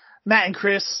Radio. Matt and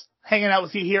Chris hanging out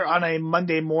with you here on a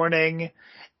Monday morning,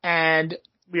 and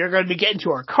we are going to be getting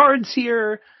to our cards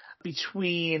here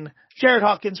between Jared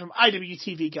Hawkins from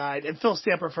IWTV Guide and Phil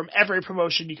Stamper from every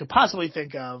promotion you could possibly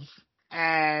think of.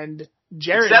 And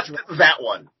Jared, except that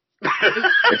one.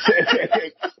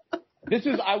 This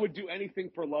is, I would do anything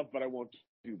for love, but I won't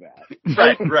do that.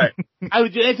 Right. I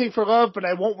would do anything for love, but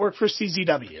I won't work for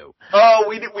CZW. Oh,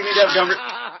 we need to have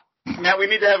Matt, we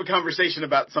need to have a conversation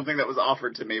about something that was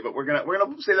offered to me, but we're gonna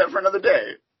say that for another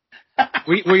day.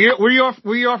 Were you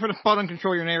offered to spot and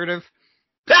control your narrative?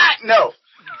 No,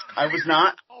 I was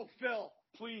not. Oh, Phil,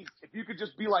 please, if you could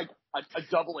just be like a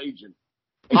double agent.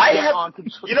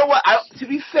 You know what? To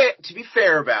be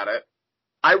fair about it,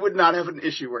 I would not have an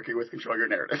issue working with Control Your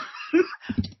Narrative.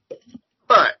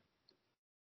 but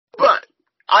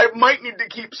I might need to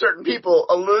keep certain people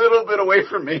a little bit away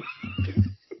from me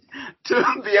to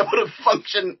be able to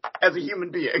function as a human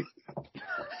being.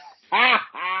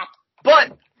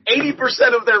 But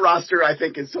 80% of their roster, I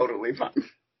think, is totally fine.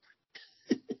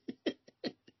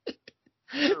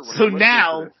 So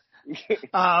now,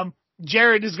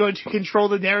 Jared is going to control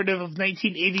the narrative of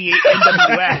 1988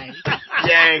 NWA.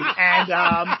 Yay. And,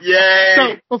 Yay.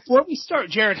 So before we start,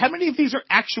 Jared, how many of these are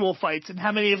actual fights and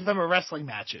how many of them are wrestling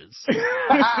matches?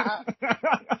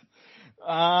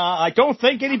 I don't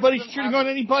think anybody's cheating on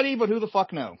anybody, but who the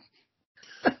fuck knows?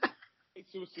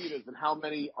 Suicidas and how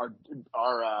many are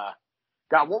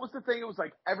God, what was the thing? It was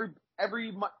like every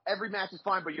match is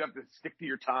fine, but you have to stick to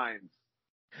your times.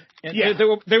 And yeah.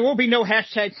 There will be no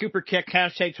hashtag super kick,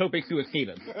 hashtag hoping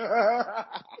suicidas.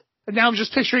 And now I'm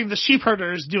just picturing the sheep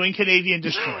herders doing Canadian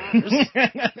destroyers.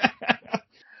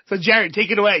 So Jared,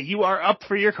 take it away. You are up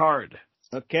for your card.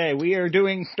 Okay, we are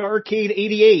doing Starrcade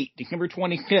 88, December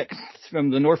 26th,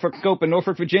 from the Norfolk Scope in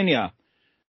Norfolk, Virginia.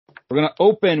 We're going to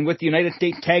open with the United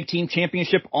States Tag Team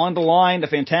Championship on the line. The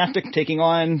Fantastic taking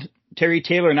on Terry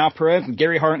Taylor and Al Perez with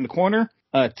Gary Hart in the corner.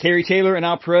 Terry Taylor and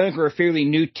Al Perez are a fairly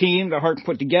new team that Hart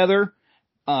put together.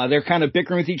 They're kind of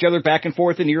bickering with each other back and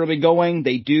forth in the early going.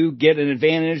 They do get an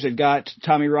advantage. They've got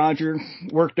Tommy Rogers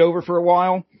worked over for a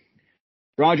while.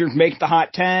 Rogers makes the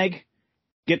hot tag,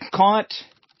 gets caught.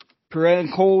 Perez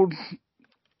holds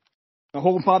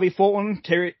Bobby Fulton.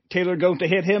 Taylor goes to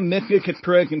hit him. Misses, hits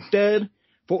Perez instead.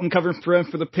 Fulton covers Perez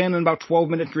for the pin in about 12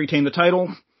 minutes to retain the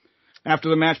title. After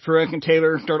the match, Perez and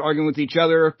Taylor start arguing with each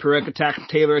other. Perez attacks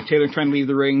Taylor. Taylor trying to leave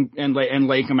the ring and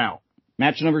lay him out.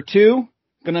 Match number 2,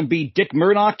 gonna be Dick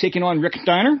Murdoch taking on Rick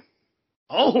Steiner.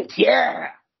 Oh, yeah!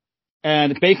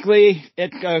 And basically,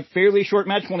 it's a fairly short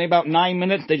match, only about 9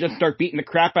 minutes. They just start beating the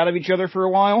crap out of each other for a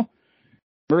while.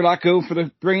 Murdoch goes for the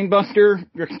brainbuster.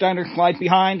 Rick Steiner slides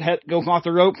behind, goes off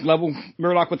the rope, levels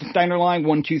Murdoch with the Steiner line,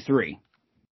 1, 2, 3.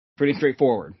 Pretty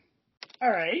straightforward. All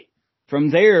right. From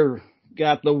there,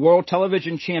 got the World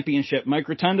Television Championship. Mike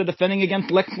Rotunda defending against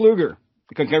Lex Luger,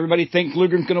 because everybody thinks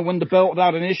Luger's going to win the belt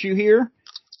without an issue here.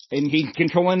 And he's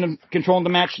controlling the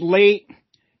match late.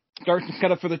 Starts to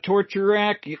set up for the torture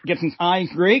rack. Gets his eyes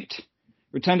raked.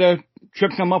 Rotunda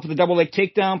trips him up with a double leg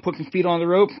takedown, puts his feet on the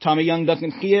rope. Tommy Young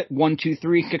doesn't see it. 1, 2,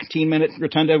 3, 16 minutes.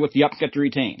 Rotunda with the upset to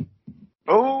retain.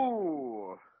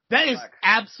 Oh, that is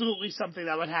absolutely something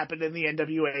that would happen in the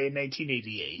NWA in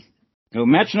 1988. So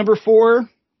match number 4.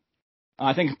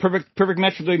 I think perfect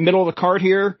match for the middle of the card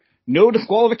here. No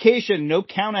disqualification, no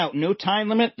count out, no time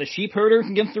limit. The Sheep Herders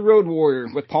against the Road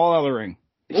Warriors with Paul Ellering.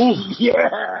 Ooh,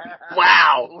 yeah!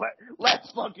 Wow!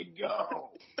 Let's fucking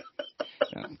go!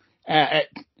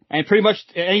 And pretty much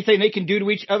anything they can do to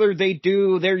each other, they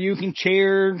do. They're using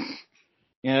chairs.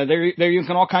 Yeah, they're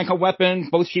using all kinds of weapons.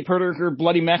 Both Sheep Herders are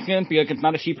bloody Mexicans because it's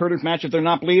not a Sheep Herders match if they're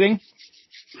not bleeding.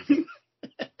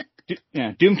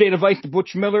 Doomsday Device to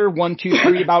Butch Miller, 1, 2,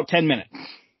 3, about 10 minutes.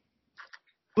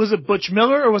 Was it Butch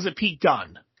Miller or was it Pete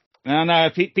Dunne? No,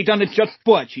 Pete Dunne is just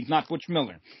Butch. He's not Butch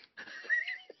Miller.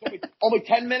 Only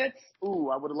 10 minutes? Ooh,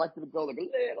 I would have liked it to go like a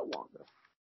little longer.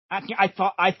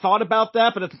 I thought about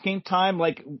that, but at the same time,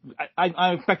 like,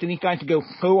 I'm expecting these guys to go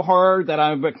so hard that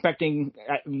I'm expecting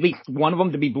at least one of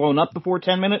them to be blown up before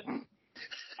 10 minutes.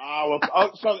 So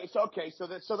it's okay. So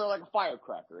they're like a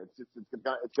firecracker. It's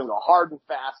gonna go hard and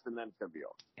fast, and then it's gonna be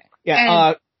over.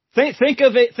 Yeah. Think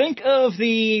of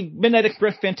the Midnight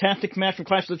Express Fantastic match from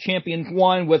Clash of the Champions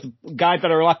 1 with guys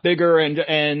that are a lot bigger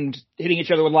and hitting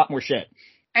each other with a lot more shit.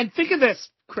 And think of this,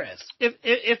 Chris,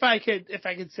 if I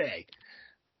could say,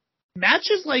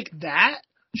 matches like that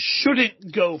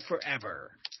shouldn't go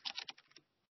forever.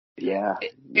 Yeah.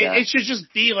 It should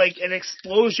just be like an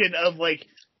explosion of like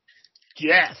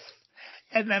death,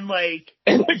 and then like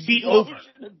be over.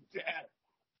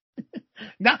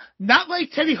 Not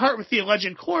like Teddy Hart with the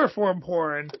alleged chloroform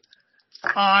porn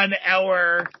on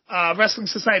our Wrestling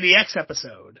Society X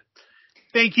episode.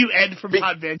 Thank you, Ed from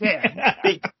Todd Van Dam.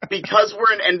 Because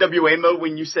we're in NWA mode,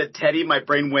 when you said Teddy, my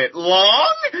brain went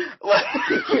long.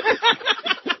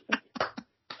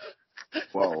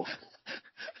 Whoa.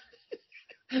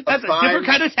 That's a different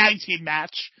kind of tag team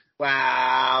match.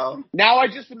 Wow. Now I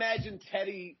just imagine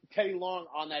Teddy Long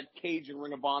on that cage in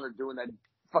Ring of Honor doing that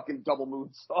fucking double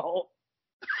moonsault.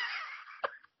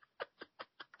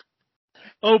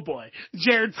 Oh boy.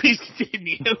 Jared, please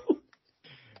continue.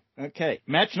 Okay,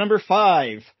 match number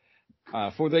 5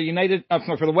 for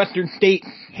the Western State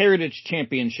Heritage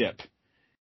Championship.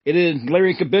 It is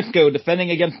Larry Zbyszko defending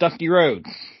against Dusty Rhodes.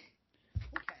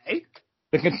 Okay.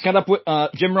 They can set up with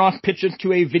Jim Ross pitches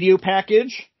to a video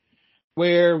package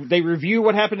where they review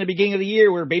what happened at the beginning of the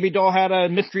year, where Baby Doll had a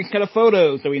mystery set of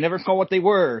photos that we never saw what they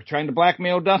were, trying to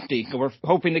blackmail Dusty. So we're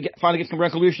hoping to finally get some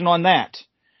resolution on that.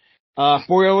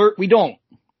 Spoiler alert, we don't.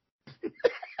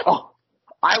 Oh,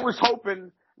 I was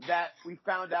hoping that we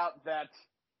found out that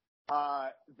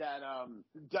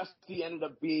Dusty ended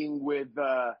up being with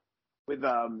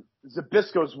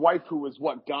Zbyszko's wife, who was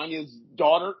Ganya's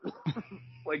daughter.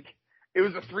 Like, it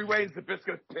was a 3-way and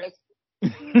Zbyszko's pissed.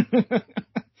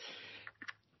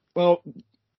 Well,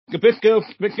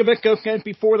 Zbyszko said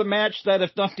before the match that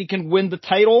if Dusty can win the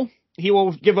title, he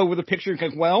will give over the picture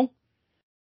as well.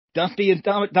 Dusty is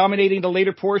dominating the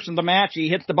later portion of the match. He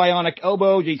hits the bionic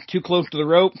elbow. He's too close to the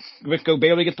rope. Zbyszko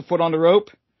barely gets the foot on the rope.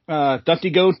 Dusty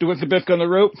goes to Zbyszko on the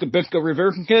rope. Zbyszko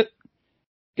reverses it.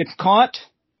 Gets caught.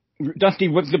 Dusty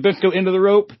whips Zbyszko into the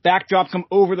rope. Backdrops him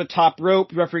over the top rope.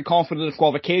 The referee calls for the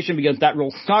disqualification because that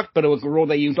rule sucked, but it was the rule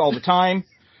they used all the time.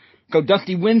 So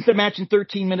Dusty wins the match in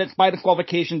 13 minutes by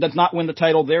disqualification, does not win the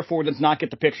title, therefore does not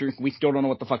get the pictures. We still don't know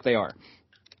what the fuck they are.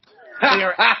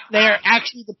 They are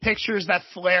actually the pictures that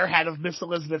Flair had of Miss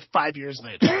Elizabeth 5 years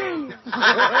later.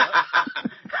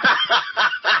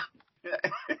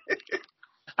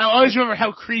 I always remember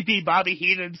how creepy Bobby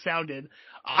Heenan sounded.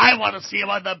 I want to see him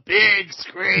on the big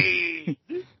screen.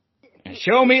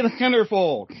 Show me the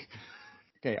centerfold.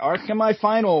 Okay, our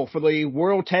semifinal for the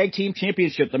World Tag Team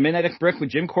Championship, the Midnight Express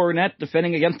with Jim Cornette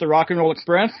defending against the Rock and Roll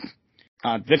Express.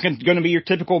 This is going to be your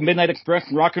typical Midnight Express,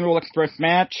 Rock and Roll Express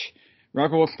match. Rock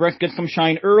and Roll Express get some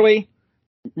shine early.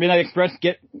 Midnight Express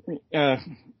get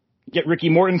Ricky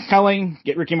Morton selling.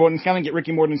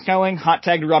 Hot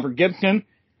tag to Robert Gibson.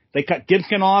 They cut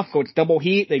Gibson off, so it's double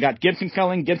heat. They got Gibson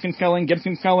selling.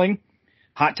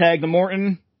 Hot tag to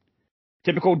Morton.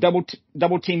 Typical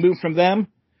double team move from them.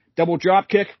 Double drop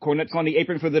kick. Cornette's on the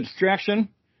apron for the distraction.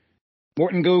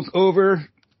 Morton goes over,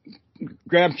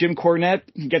 grabs Jim Cornette,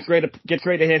 gets ready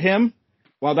to hit him.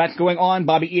 While that's going on,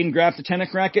 Bobby Eaton grabs the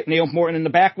tennis racket, nails Morton in the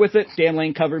back with it. Stan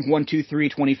Lane covers 1, 2, 3,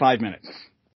 25 minutes.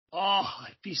 Oh,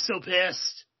 I'd be so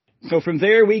pissed. So from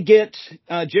there, we get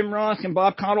Jim Ross and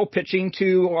Bob Caudle pitching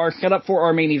to our setup for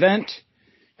our main event,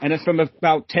 and it's from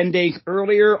about 10 days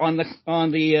earlier on the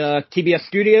TBS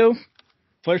studio.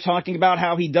 Flair's talking about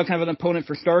how he doesn't have an opponent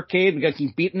for Starrcade because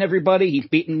he's beaten everybody. He's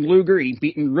beaten Luger. He's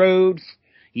beaten Rhodes.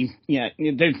 There's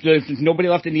nobody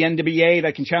left in the NWA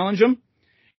that can challenge him.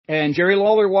 And Jerry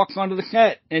Lawler walks onto the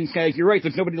set and says, "You're right.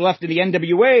 There's nobody left in the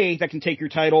NWA that can take your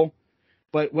title.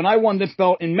 But when I won this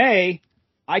belt in May,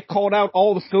 I called out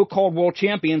all the so-called world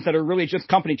champions that are really just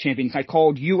company champions. I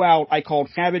called you out. I called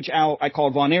Savage out. I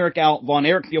called Von Erich out. Von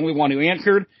Erich's the only one who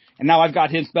answered. And now I've got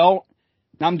his belt.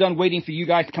 Now I'm done waiting for you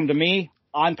guys to come to me.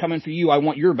 I'm coming for you. I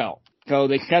want your belt." So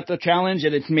they set the challenge,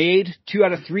 and it's made 2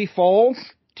 out of 3 falls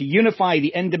to unify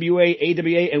the NWA,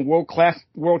 AWA, and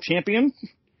world champions.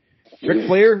 Ric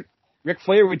Flair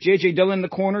with J.J. Dillon in the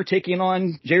corner taking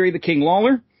on Jerry the King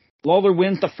Lawler. Lawler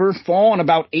wins the first fall in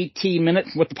about 18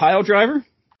 minutes with the pile driver.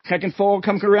 Second fall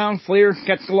comes around. Flair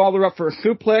gets Lawler up for a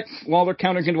suplex. Lawler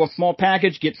counters into a small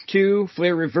package, gets 2.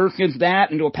 Flair reverses that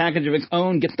into a package of his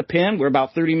own, gets the pin. We're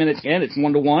about 30 minutes in. It's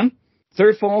 1-1.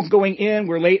 Third fall's going in.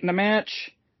 We're late in the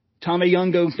match. Tommy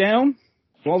Young goes down.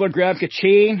 Lawler grabs a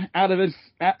chain out of his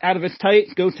tight,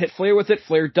 goes to hit Flair with it.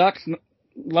 Flair ducks,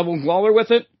 levels Lawler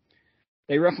with it.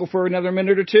 They wrestle for another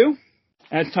minute or two.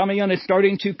 As Tommy Young is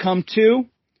starting to come to,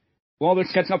 Lawler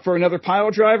sets up for another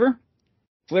pile driver.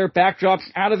 Flair backdrops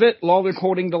out of it. Lawler's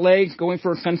holding the legs, going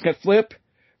for a sunset flip.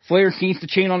 Flair sees the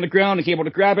chain on the ground, is able to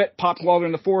grab it, pops Lawler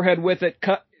in the forehead with it,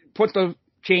 puts the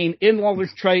chain in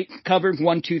Lawler's trach, covers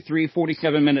 1, 2, 3,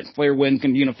 47 minutes. Flair wins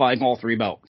and unifies all three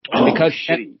belts.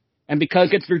 And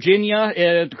because it's Virginia,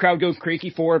 the crowd goes crazy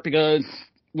for it because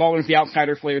Lawler's the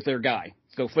outsider, Flair's their guy.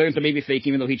 So Flair's the baby fake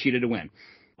even though he cheated to win.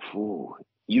 Ooh,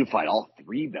 unified all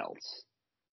three belts.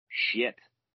 Shit.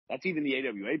 That's even the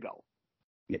AWA belt.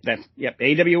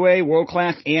 AWA, World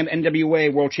Class, and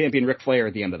NWA World Champion Ric Flair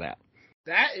at the end of that.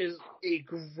 That is a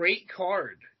great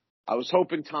card. I was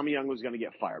hoping Tommy Young was going to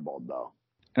get fireballed, though.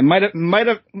 I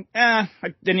I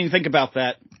didn't even think about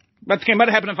that. But it might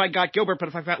have happened if I got Gilbert, but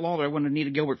if I got Lawler, I wouldn't have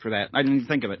needed Gilbert for that. I didn't even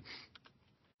think of it.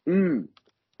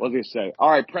 What was I going to say? All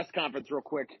right, press conference real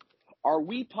quick. Are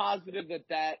we positive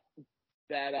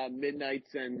that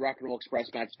Midnights and Rock and Roll Express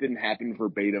match didn't happen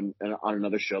verbatim on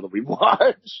another show that we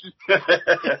watched?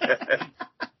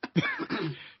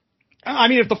 I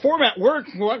mean, if the format works,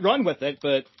 we'll run with it,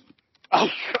 but... Oh,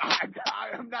 God,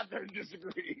 I'm not there to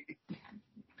disagree.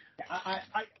 I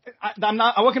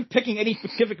wasn't picking any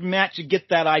specific match to get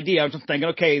that idea. I was just thinking,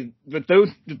 okay, but those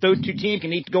two teams can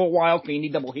need to go a while, so you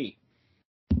need double heat.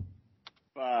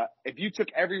 If you took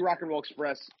every Rock and Roll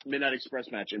Express Midnight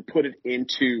Express match and put it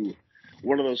into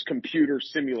one of those computer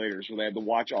simulators where they had to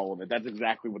watch all of it, that's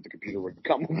exactly what the computer would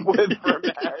come up with for a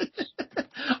match.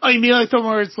 Oh, you mean like the one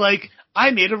where it's like, I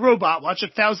made a robot watch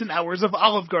 1,000 hours of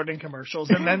Olive Garden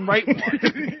commercials and then write one.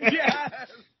 Yes!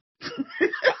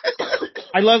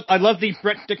 I love these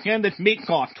breadsticks and this meat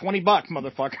cost $20,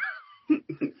 motherfucker.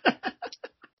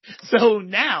 So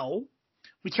now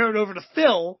we turn it over to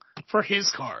Phil for his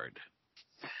card.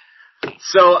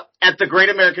 So at the Great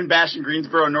American Bash in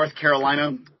Greensboro, North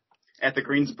Carolina, at the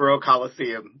Greensboro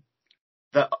Coliseum,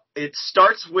 it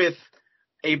starts with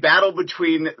a battle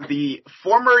between the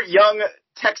former young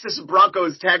Texas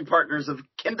Broncos tag partners of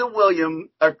Kendall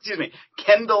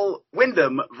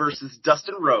Windham versus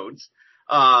Dustin Rhodes.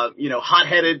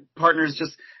 Hot-headed partners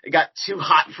just, it got too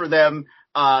hot for them.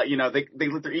 They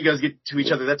let their egos get to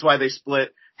each other. That's why they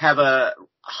split. Have a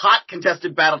hot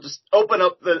contested battle. Just open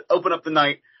up the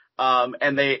night.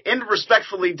 And they end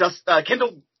respectfully.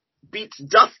 Kendall beats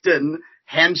Dustin,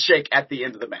 handshake at the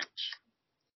end of the match.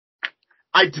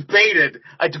 I debated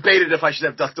if I should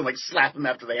have Dustin slap him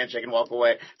after the handshake and walk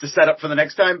away to set up for the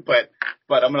next time, but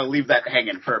I'm gonna leave that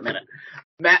hanging for a minute.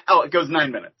 It goes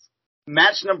 9 minutes.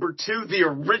 Match number 2, the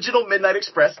original Midnight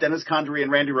Express, Dennis Condrey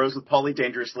and Randy Rose with Paulie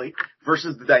Dangerously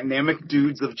versus the dynamic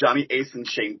dudes of Johnny Ace and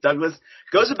Shane Douglas.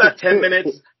 Goes about 10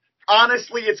 minutes.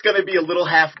 Honestly, it's going to be a little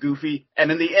half goofy,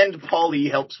 and in the end, Paulie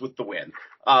helps with the win.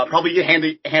 Probably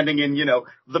handing in,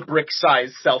 the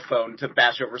brick-sized cell phone to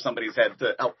bash over somebody's head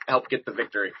to help get the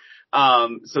victory.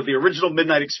 So the original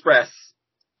Midnight Express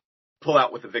pull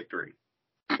out with a victory.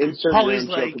 Insert Paulie's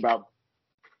your joke about.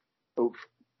 Oh,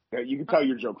 you can tell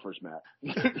your joke first, Matt.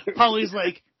 Paulie's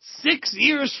 6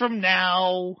 years from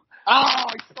now. Oh,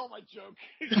 I stole my joke.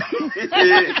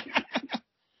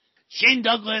 Shane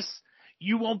Douglas,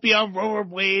 you won't be on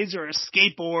rollerblades or a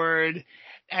skateboard,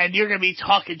 and you're going to be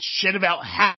talking shit about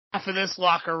half of this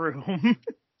locker room.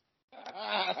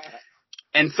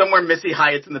 And somewhere Missy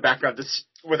Hyatt's in the background just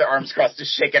with her arms crossed,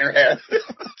 just shaking her head.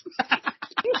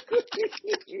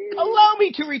 Allow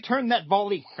me to return that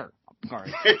volley.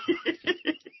 Sorry.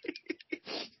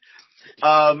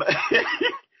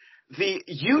 The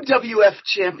UWF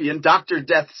champion, Dr.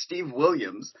 Death Steve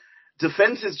Williams,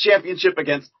 defends his championship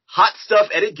against Hot Stuff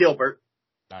Eddie Gilbert.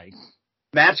 Nice.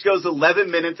 Match goes 11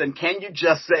 minutes, and can you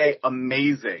just say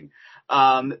amazing?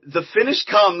 The finish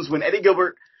comes when Eddie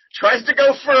Gilbert tries to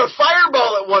go for a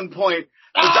fireball at one point.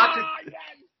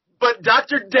 But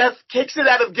Dr. Death kicks it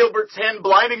out of Gilbert's hand,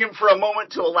 blinding him for a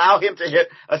moment to allow him to hit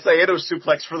a Saito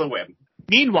suplex for the win.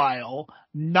 Meanwhile,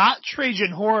 not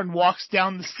Trajan Horn walks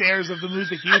down the stairs of the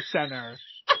Music Youth Center.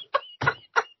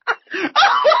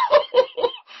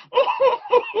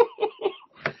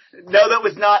 No, that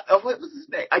was not. What was his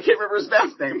name? I can't remember his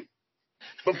last name.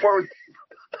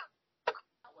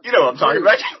 You know what I'm talking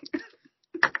about.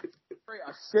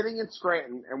 Sitting in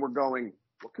Scranton, and we're going,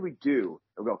 what can we do?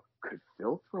 And we go, could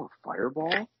Phil throw a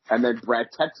fireball? And then Brad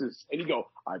texts us, and you go,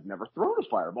 I've never thrown a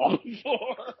fireball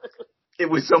before. It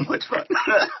was so much fun.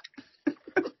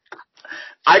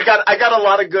 I got a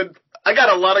lot of good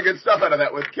stuff out of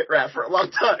that with Kit Raff for a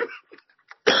long time.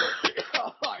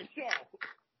 Oh, I know.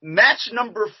 Match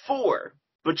number 4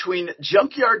 between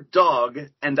Junkyard Dog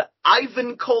and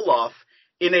Ivan Koloff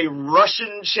in a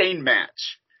Russian chain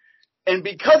match. And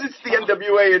because it's the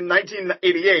NWA in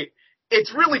 1988,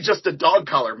 it's really just a dog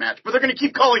collar match, but they're going to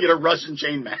keep calling it a Russian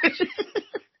chain match.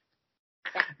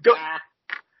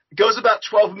 Goes about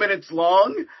 12 minutes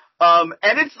long.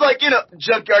 And it's like,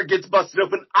 Junkyard gets busted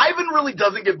open. Ivan really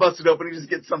doesn't get busted open. He just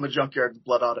gets some of Junkyard's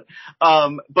blood on it.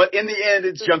 But in the end,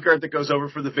 it's Junkyard that goes over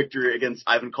for the victory against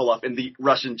Ivan Koloff in the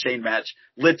Russian chain match.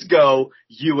 Let's go,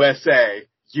 USA,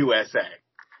 USA.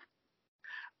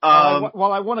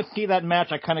 While I want to see that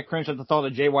match, I kind of cringe at the thought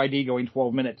of JYD going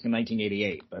 12 minutes in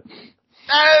 1988. But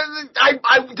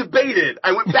I debated.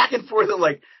 I went back and forth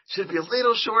and should it be a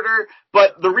little shorter?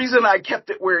 But the reason I kept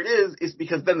it where it is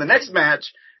because then the next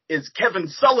match is Kevin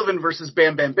Sullivan versus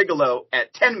Bam Bam Bigelow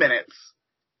at 10 minutes.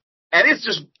 And it's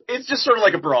just sort of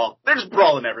like a brawl. They're just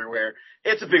brawling everywhere.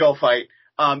 It's a big old fight.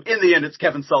 In the end, it's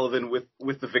Kevin Sullivan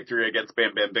with the victory against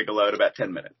Bam Bam Bigelow at about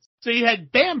 10 minutes. So you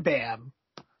had Bam Bam,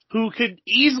 who could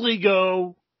easily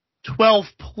go 12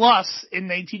 plus in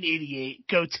 1988,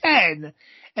 go 10,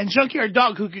 and Junkyard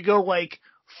Dog, who could go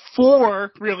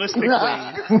 4 realistically.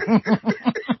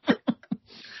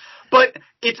 But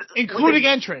it's including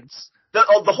entrance.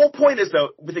 The whole point is, though,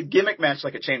 with a gimmick match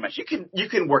like a chain match, you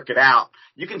can work it out.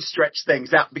 You can stretch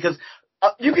things out because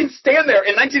you can stand there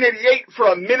in 1988 for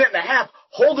a minute and a half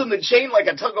holding the chain like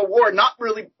a tug of war, not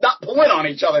pulling on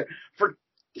each other for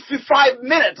 5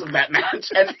 minutes of that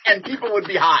match, and people would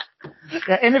be hot.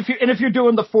 Yeah, and if you're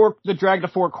doing the drag to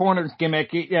 4 corners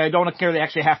gimmick, I don't necessarily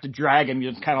actually have to drag him.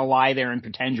 You just kind of lie there and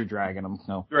pretend you're dragging him.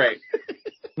 So right,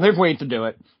 there's ways to do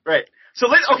it. Right. So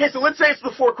let's say it's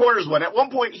the 4 corners one. At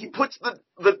one point, he puts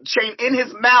the chain in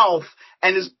his mouth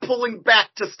and is pulling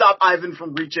back to stop Ivan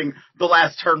from reaching the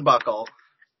last turnbuckle.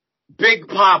 Big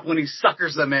pop when he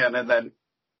suckers them in, and then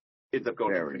ends up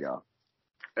going. There we go.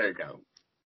 There you go.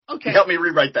 Okay. Help me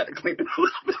rewrite that and clean it a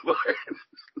little bit more.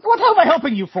 What the hell am I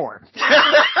helping you for?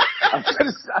 I was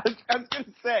gonna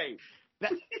say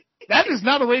that is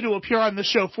not a way to appear on the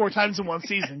show 4 times in one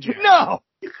season, Jared. No.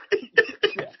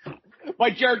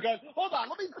 Like Jared goes, hold on,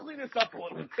 let me clean this up a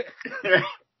little bit.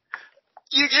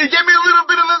 You gave me a little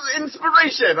bit of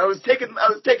inspiration. I was taking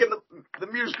the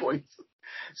Muse points.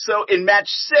 So in match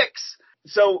 6,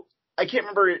 so I can't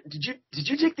remember. Did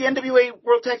you take the NWA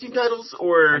World Tag Team titles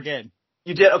or? I did.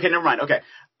 You did? Okay, never mind. Okay.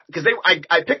 Because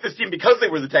I picked this team because they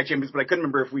were the tag champions, but I couldn't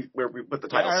remember where we put the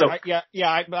titles.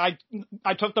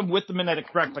 I took them with the Midnight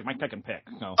Express, like my second pick.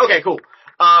 So. Okay, cool.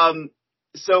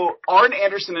 So Arn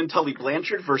Anderson and Tully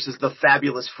Blanchard versus the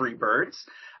Fabulous Freebirds.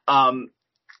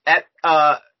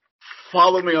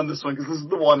 Follow me on this one because this is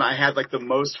the one I had the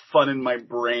most fun in my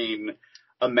brain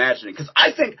imagining. Because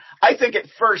I think at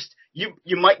first you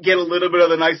might get a little bit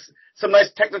of some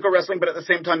nice technical wrestling, but at the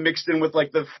same time mixed in with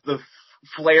the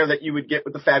flair that you would get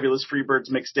with the Fabulous Freebirds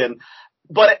mixed in.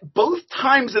 But at both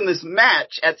times in this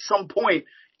match, at some point,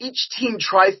 each team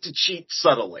tries to cheat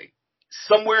subtly.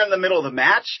 Somewhere in the middle of the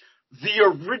match, the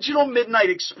original Midnight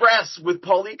Express with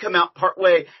Paul Lee come out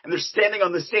partway, and they're standing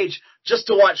on the stage just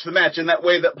to watch the match in that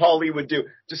way that Paul Lee would do.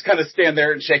 Just kind of stand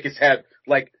there and shake his head,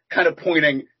 kind of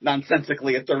pointing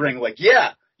nonsensically at the ring,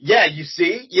 yeah, you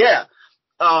see? Yeah.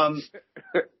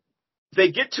 They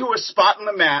get to a spot in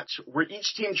the match where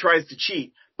each team tries to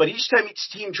cheat, but each time each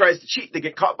team tries to cheat, they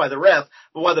get caught by the ref.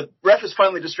 But while the ref is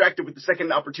finally distracted with the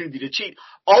second opportunity to cheat,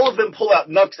 all of them pull out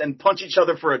knucks and punch each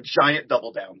other for a giant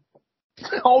double down.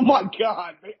 Oh my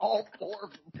God! All 4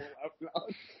 of them pull out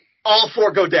knucks. All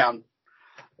 4 go down.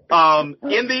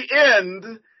 In the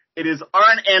end, it is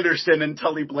Arn Anderson and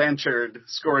Tully Blanchard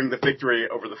scoring the victory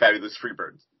over the Fabulous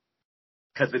Freebirds.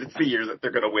 Because it's the year that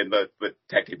they're going to win the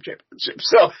tag team championship.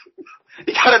 So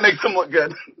you got to make them look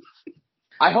good.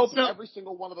 I hope every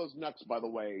single one of those nuts, by the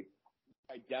way,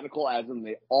 identical as in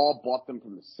they all bought them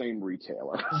from the same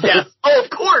retailer. Yes. Oh, of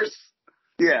course.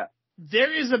 Yeah.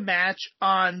 There is a match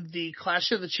on the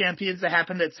Clash of the Champions that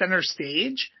happened at Center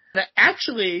Stage that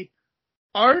actually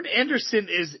Arn Anderson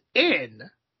is in.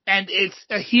 And it's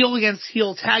a heel against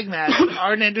heel tag match.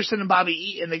 Arn Anderson and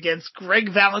Bobby Eaton against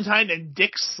Greg Valentine and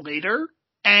Dick Slater.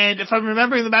 And if I'm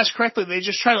remembering the match correctly, they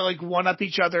just try to one-up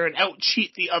each other and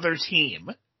out-cheat the other team.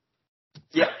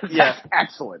 Yeah. That's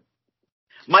excellent.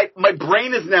 My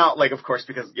brain is now, of course,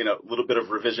 because, a little bit of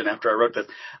revision after I wrote this,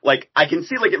 I can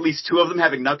see, at least 2 of them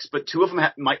having knucks, but 2 of them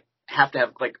might have to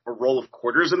have, a roll of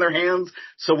quarters in their hands.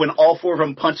 So when all 4 of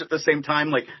them punch at the same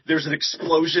time, there's an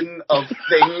explosion of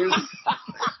things.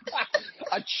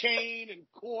 A chain and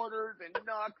quarters and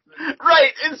knucks.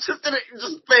 Right. It's just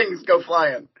things go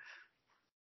flying.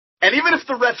 And even if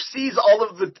the ref sees all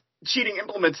of cheating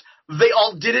implements, they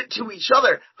all did it to each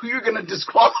other. Who you're going to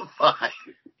disqualify?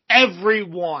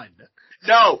 Everyone.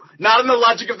 No, not in the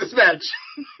logic of this match.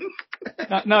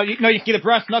 No, you can get the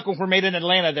brass knuckles were made in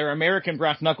Atlanta. They're American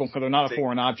brass knuckles because they're not a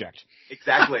foreign object.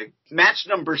 Exactly. Match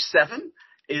number 7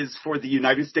 is for the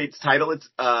United States title. It's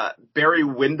Barry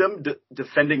Windham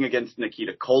defending against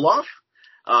Nikita Koloff.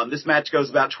 This match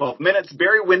goes about 12 minutes.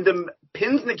 Barry Windham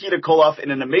pins Nikita Koloff in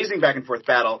an amazing back-and-forth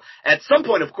battle. At some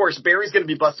point, of course, Barry's going to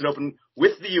be busted open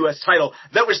with the U.S. title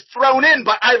that was thrown in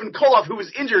by Ivan Koloff, who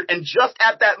was injured, and just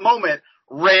at that moment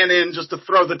ran in just to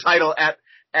throw the title at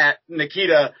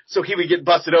Nikita so he would get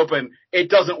busted open. It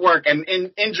doesn't work, and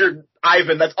injured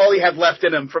Ivan, that's all he had left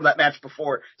in him from that match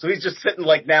before. So he's just sitting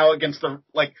like now against the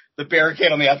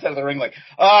barricade on the outside of the ring like,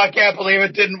 oh, I can't believe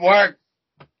it didn't work.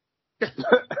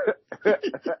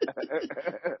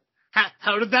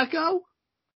 How did that go?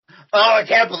 Oh, I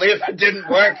can't believe that didn't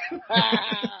work.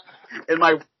 In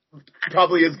my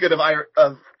probably as good of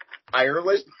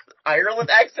Ireland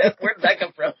accent. Where did that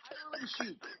come from? Ireland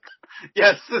Sheik.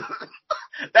 Yes,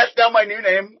 that's now my new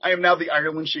name. I am now the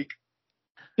Ireland Sheik.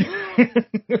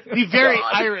 The very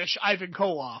Irish Ivan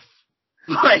Koloff.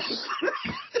 Right.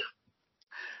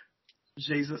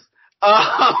 Jesus.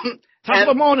 Top of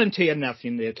the morning to you,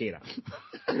 nephew, Nikita.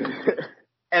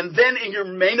 And then in your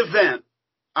main event,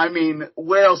 I mean,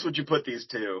 where else would you put these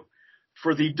two?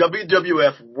 For the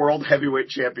WWF World Heavyweight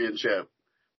Championship,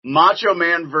 Macho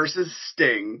Man versus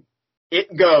Sting.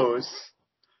 It goes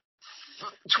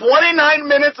 29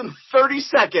 minutes and 30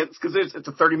 seconds, because it's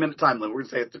a 30-minute time limit. We're going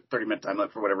to say it's a 30-minute time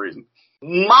limit for whatever reason.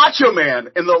 Macho Man,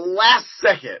 in the last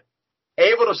second,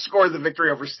 able to score the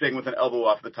victory over Sting with an elbow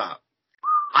off the top.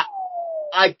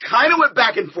 I kind of went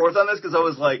back and forth on this because I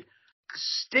was like,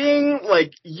 Sting,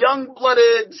 like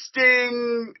young-blooded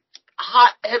Sting,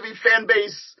 hot, heavy fan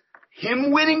base,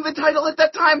 him winning the title at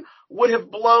that time would have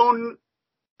blown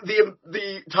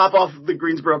the top off the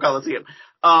Greensboro Coliseum.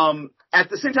 At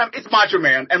the same time, it's Macho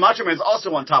Man, and Macho Man's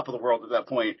also on top of the world at that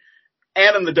point,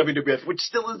 and in the WWF, which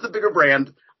still is the bigger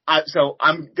brand. So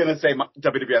I'm gonna say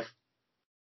WWF.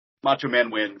 Macho Man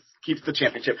wins, keeps the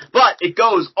championship, but it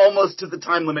goes almost to the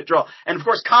time limit draw. And of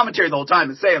course, commentary the whole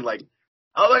time is saying like,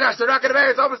 "Oh my gosh, they're not gonna make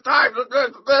it. It's almost time. We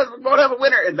won't have a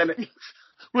winner." And then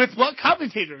with what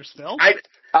commentators, Phil?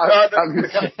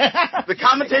 The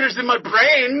commentators in my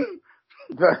brain.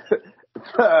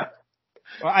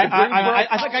 Well,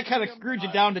 I think I kind of screwed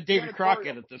you down to David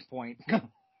Crockett at this point.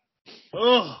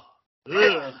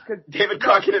 David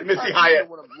Crockett and Missy Hyatt.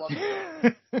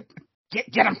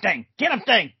 Get him, Sting! Get him,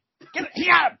 Sting! Get him! He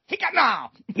got him! He got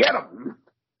now! Get him!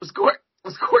 Was Gordon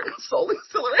Solie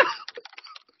still around?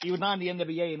 He was not in the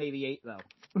NWA in '88, though.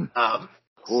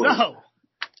 Cool. So,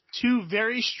 2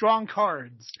 very strong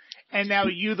cards. And now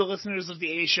you, the listeners of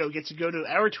the A Show, get to go to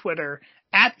our Twitter,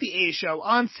 at the A Show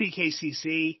on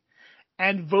CKCC,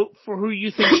 and vote for who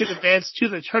you think should advance to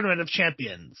the Tournament of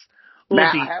Champions.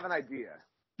 Matt, I have an idea.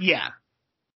 Yeah.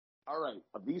 All right.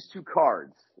 Of these 2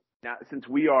 cards, now since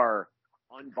we are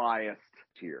unbiased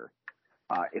here,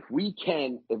 if we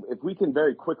can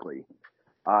very quickly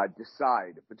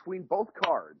decide between both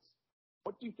cards,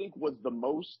 what do you think was the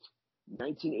most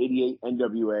 1988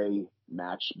 NWA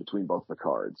match between both the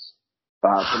cards?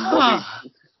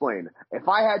 Explain. If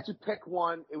I had to pick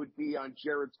one, it would be on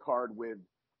Jared's card with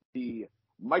the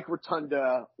Mike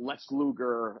Rotunda, Lex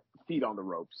Luger feet on the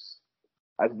ropes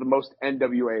as the most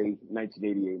NWA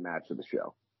 1988 match of the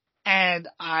show. And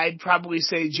I'd probably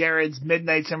say Jared's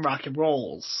Midnights and Rock and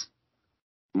Rolls.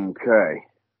 Okay.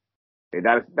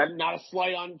 That's not a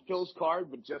slight on Phil's card,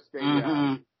 but just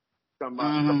some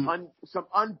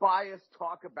unbiased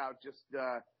talk about just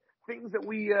things that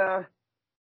we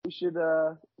should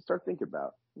start thinking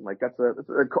about. Like that's a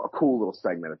cool little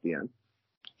segment at the end.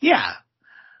 Yeah.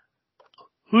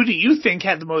 Who do you think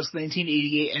had the most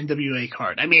 1988 NWA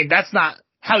card? I mean, that's not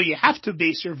how you have to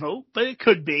base your vote, but it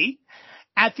could be.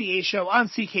 At the A Show on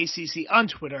CKCC on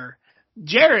Twitter.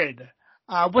 Jared,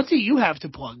 what do you have to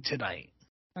plug tonight?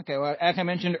 Okay, well, as I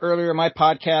mentioned earlier, my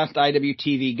podcast,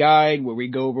 IWTV Guide, where we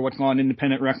go over what's on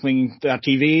Independent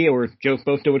Wrestling.tv, or Joe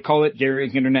Sposto would call it,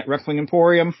 Jerry's Internet Wrestling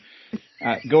Emporium.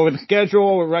 Go over the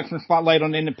schedule, wrestling spotlight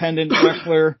on the independent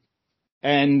wrestler,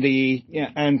 and we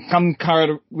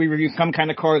review some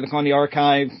kind of card that's on the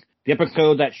archive. The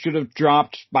episode that should have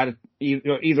dropped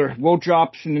either will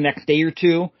drop in the next day or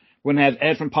two. We're going to have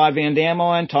Ed from Pod Van Dam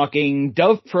on talking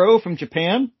Dove Pro from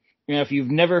Japan. You know, if you've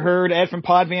never heard Ed from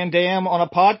Pod Van Dam on a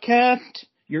podcast,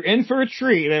 you're in for a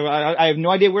treat. I have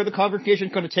no idea where the conversation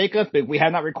is going to take us, but we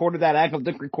have not recorded that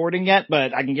active recording yet,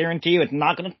 but I can guarantee you it's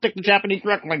not going to stick to Japanese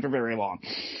wrestling for very long.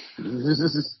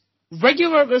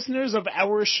 Regular listeners of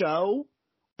our show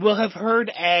will have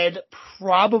heard Ed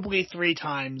probably 3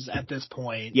 times at this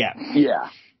point. Yeah. Yeah.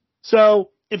 So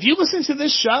if you listen to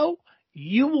this show,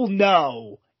 you will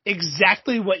know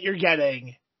exactly what you're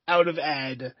getting out of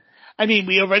Ed. I mean,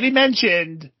 we already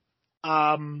mentioned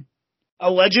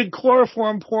alleged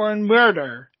chloroform porn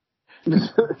murder.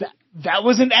 That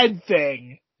was an Ed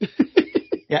thing.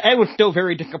 Yeah, Ed was still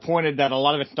very disappointed that a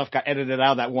lot of his stuff got edited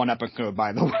out of that one episode,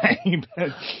 by the way.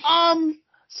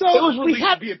 So It was we released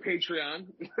had via Patreon.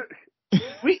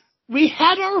 We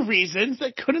had our reasons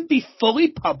that couldn't be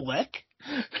fully public.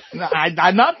 No,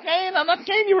 I'm not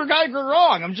saying you guys were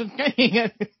wrong. I'm just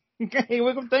saying it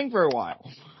was a thing for a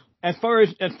while. As far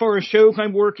as shows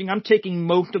I'm working, I'm taking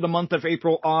most of the month of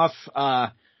April off.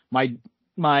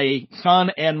 My son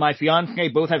and my fiance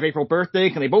both have April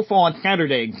birthdays, and they both fall on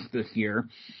Saturdays this year.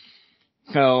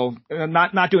 So I'm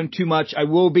not doing too much. I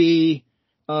will be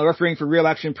refereeing for Real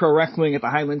Action Pro Wrestling at the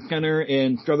Highland Center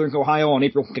in Southern Ohio on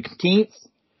April 16th.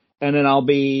 And then I'll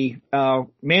be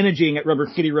managing at Rubber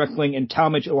City Wrestling in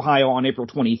Talmadge, Ohio on April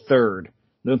 23rd.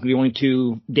 Those are the only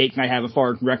 2 dates I have as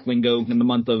far as wrestling goes in the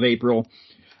month of April.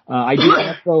 I do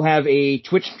also have a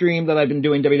Twitch stream that I've been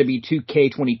doing WWE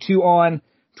 2K22 on,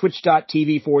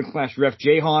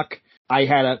 twitch.tv/RefJayhawk. I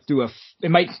had it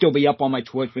might still be up on my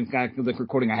Twitch, in fact, the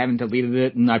recording, I haven't deleted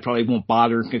it, and I probably won't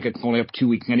bother because it's only up 2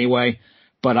 weeks anyway.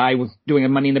 But I was doing a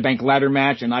Money in the Bank ladder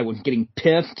match, and I was getting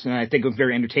pissed, and I think it was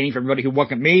very entertaining for everybody who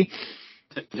wasn't me.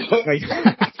 So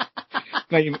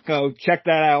check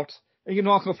that out. You can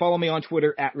also follow me on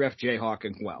Twitter @RefJayhawk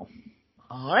as well.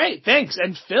 All right, thanks.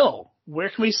 And Phil, where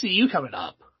can we see you coming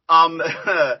up?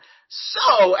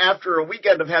 So after a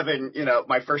weekend of having,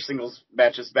 my first singles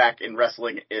matches back in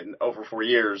wrestling in over 4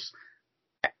 years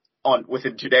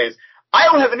within 2 days, I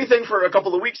don't have anything for a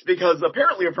couple of weeks because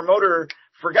apparently a promoter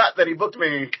forgot that he booked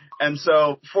me. And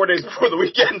so 4 days before the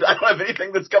weekend, I don't have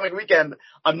anything this coming weekend.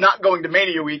 I'm not going to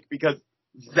Mania Week because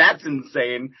that's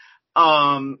insane.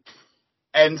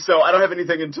 And so I don't have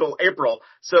anything until April.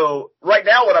 So right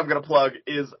now what I'm going to plug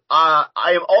is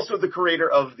I am also the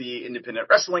creator of the Independent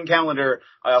Wrestling Calendar.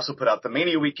 I also put out the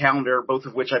Mania Week calendar, both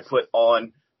of which I put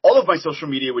on all of my social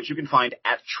media, which you can find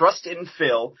at Trust in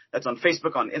Phil. That's on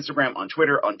Facebook, on Instagram, on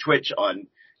Twitter, on Twitch, on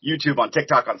YouTube, on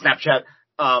TikTok, on Snapchat.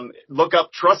 Look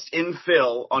up Trust in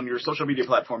Phil on your social media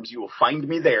platforms. You will find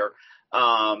me there.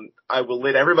 I will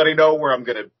let everybody know where I'm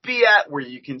going to be at, where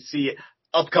you can see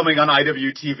upcoming on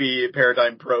IWTV,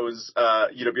 Paradigm Pros,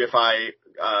 UWFI,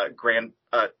 Grand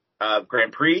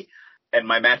Prix, and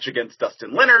my match against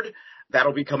Dustin Leonard.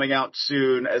 That'll be coming out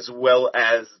soon, as well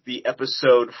as the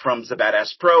episode from The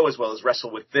Badass Pro, as well as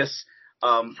Wrestle With This,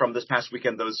 from this past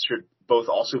weekend. Those should both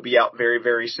also be out very,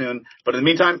 very soon. But in the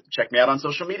meantime, check me out on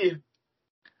social media.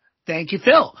 Thank you,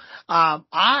 Phil.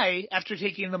 I, after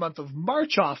taking the month of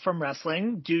March off from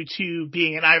wrestling due to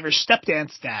being an Irish step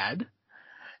dance dad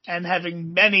and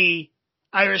having many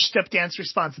Irish step dance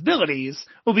responsibilities,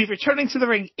 will be returning to the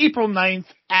ring April 9th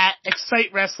at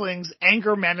Excite Wrestling's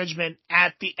Anger Management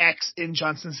at the X in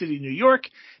Johnson City, New York,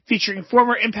 featuring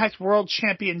former Impact World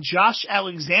Champion Josh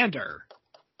Alexander.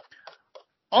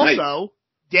 Also, Nice.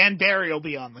 Dan Barry will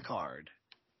be on the card.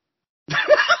 Why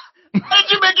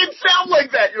did you make it sound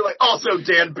like that? You're like, also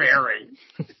Dan Barry.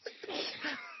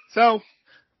 So,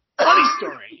 funny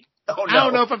story. Oh, no. I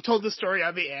don't know if I've told this story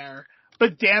on the air,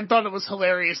 but Dan thought it was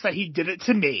hilarious that he did it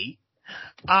to me.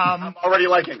 I'm already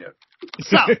liking it.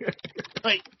 So,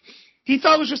 he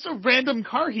thought it was just a random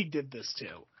car he did this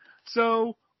to.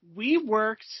 So, we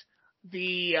worked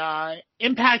the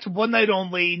Impact One Night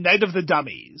Only Night of the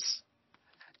Dummies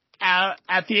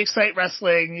at the Excite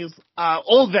Wrestling's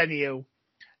old venue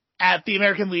at the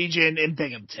American Legion in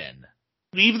Binghamton.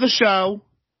 Leave the show,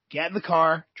 get in the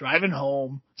car, driving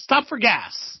home, stop for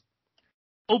gas.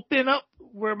 Open up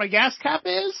where my gas cap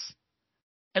is,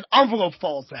 an envelope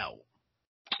falls out.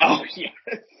 Oh, yeah.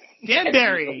 Dan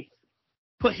Barry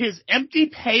put his empty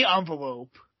pay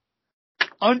envelope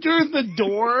under the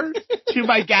door to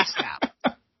my gas cap.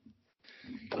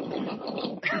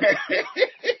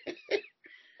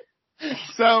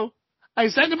 So I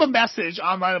sent him a message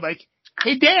online. I'm like,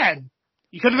 hey, Dan,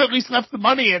 you could have at least left the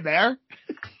money in there.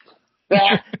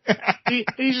 he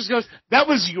just goes, that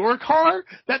was your car?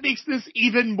 That makes this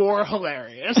even more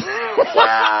hilarious.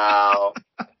 Wow.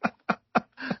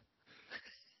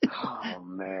 Oh,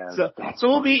 man. So That's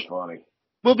we'll be funny.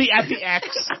 at the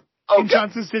X in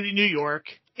Johnson City, New York,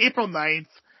 April 9th.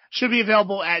 Should be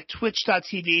available at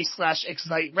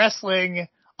twitch.tv/Excite Wrestling.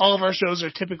 All of our shows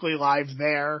are typically live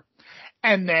there.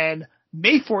 And then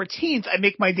May 14th, I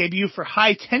make my debut for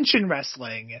High Tension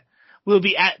Wrestling. We'll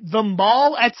be at the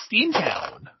Mall at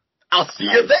Steamtown. I'll see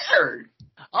you there.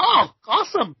 Oh,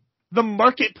 awesome. the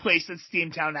marketplace at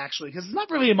Steamtown, actually, because it's not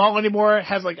really a mall anymore. It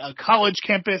has like a college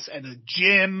campus and a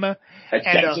gym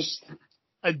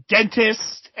a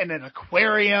dentist and an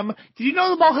aquarium. Did you know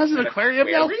the mall has an aquarium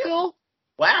now, Phil?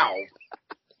 Wow.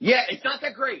 Yeah, it's not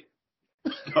that great.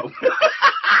 No.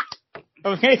 I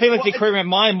was going to say like the aquarium at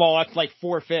my mall, it's like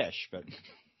 4 fish, but.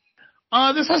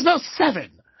 This has about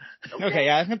 7. Okay,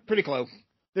 yeah, pretty close.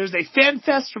 There's a fan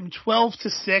fest from 12 to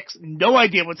 6. No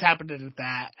idea what's happening at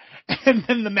that. And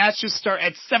then the matches start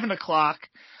at 7 o'clock.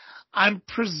 I'm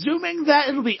presuming that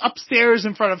it'll be upstairs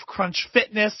in front of Crunch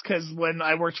Fitness, because when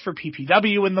I worked for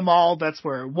PPW in the mall, that's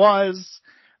where it was.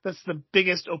 That's the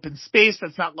biggest open space.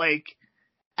 That's not like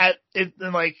in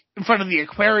front of the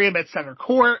aquarium at Center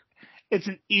Court. It's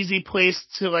an easy place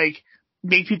to like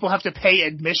make people have to pay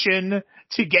admission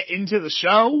to get into the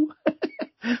show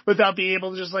without being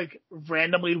able to just like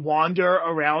randomly wander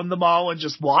around the mall and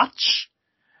just watch.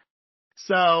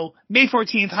 So May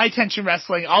 14th, High Tension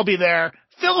Wrestling. I'll be there.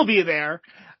 Phil will be there.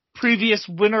 Previous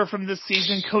winner from this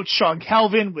season, Coach Sean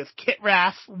Calvin with Kit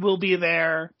Raff will be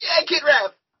there. Yeah, Kit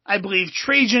Raff. I believe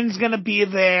Trajan's gonna be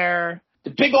there.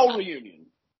 The big old reunion.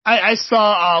 I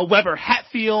saw Weber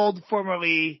Hatfield,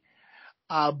 formerly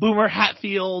Boomer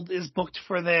Hatfield, is booked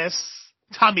for this.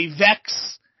 Tommy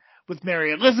Vex with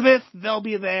Mary Elizabeth, they'll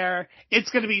be there.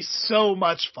 It's going to be so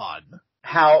much fun.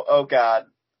 Oh God.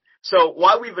 So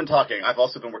while we've been talking, I've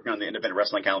also been working on the independent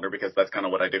wrestling calendar because that's kind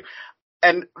of what I do.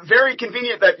 And very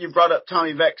convenient that you brought up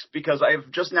Tommy Vex because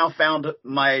I've just now found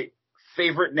my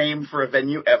favorite name for a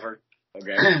venue ever.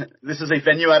 Okay. This is a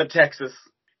venue out of Texas.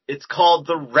 It's called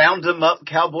the Round 'em Up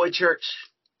Cowboy Church.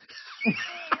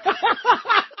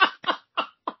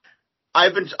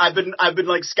 I've been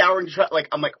like scouring, like,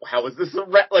 I'm like, how is this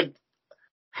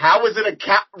how is it a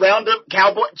roundup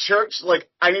cowboy church? Like,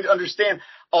 I need to understand.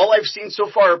 All I've seen so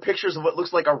far are pictures of what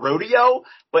looks like a rodeo,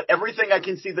 but everything I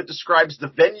can see that describes the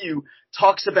venue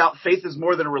talks about faith is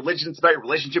more than a religion. It's about your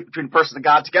relationship between person and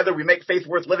God. Together we make faith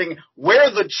worth living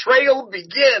where the trail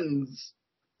begins.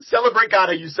 Celebrate God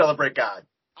how you celebrate God.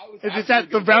 Is it at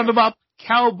the Round 'em Up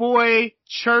Cowboy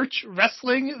Church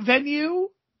Wrestling venue?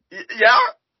 Yeah,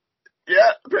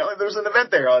 apparently there's an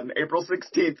event there on April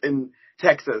 16th in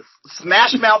Texas.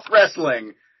 Smash Mouth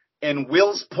Wrestling in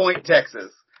Wills Point,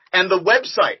 Texas. And the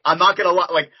website, I'm not gonna lie,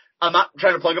 like, I'm not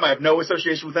trying to plug them, I have no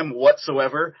association with them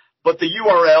whatsoever, but the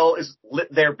URL is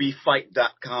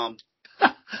littherebefight.com.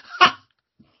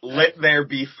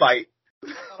 Littherebefight.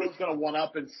 I was gonna one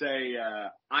up and say,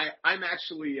 I'm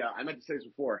actually, I meant to say this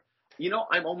before,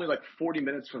 I'm only like 40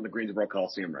 minutes from the Greensboro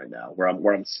Coliseum right now, where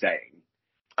I'm staying.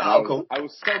 Oh, cool. I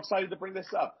was so excited to bring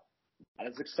this up. Not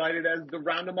as excited as the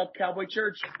Round 'em Up Cowboy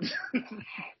Church.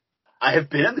 I have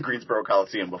been in the Greensboro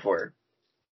Coliseum before.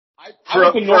 For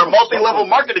a multi-level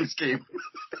marketing scheme.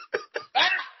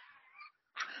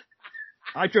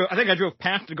 I think I drove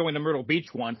past to go into Myrtle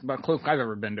Beach once, about close I've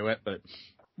ever been to it, but.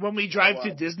 When we drive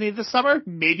to Disney this summer,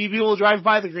 maybe we will drive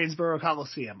by the Greensboro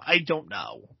Coliseum. I don't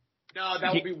know. No,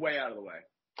 that will be way out of the way.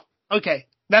 Okay,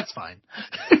 that's fine.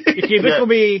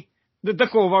 This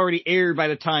will have already aired by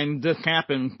the time this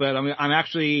happens, but I mean, I'm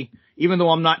actually, even though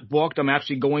I'm not booked, I'm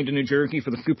actually going to New Jersey for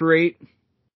the Super 8.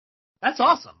 That's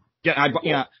awesome.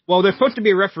 Yeah, Well, there's supposed to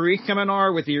be a referee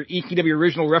seminar with your ECW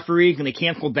original referees, and they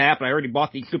canceled that, but I already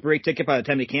bought the Super 8 ticket by the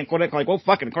time they canceled it. I'm like, well,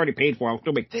 fuck it, it's already paid for. I'll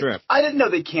still make the trip. I didn't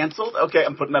know they canceled. Okay,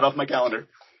 I'm putting that off my calendar.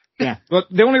 Yeah, but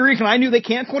the only reason I knew they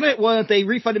canceled it was they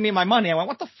refunded me my money. I went,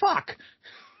 what the fuck?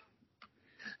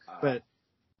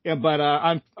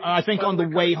 I think on the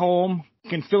way home,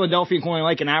 Philadelphia is only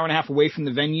like an hour and a half away from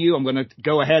the venue. I'm going to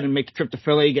go ahead and make the trip to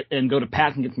Philly and go to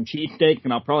Pat's and get some cheesesteak,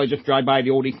 and I'll probably just drive by the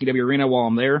old ECW arena while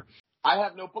I'm there. I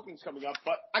have no bookings coming up,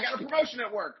 but I got a promotion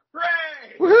at work.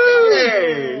 Hooray!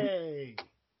 Woohoo!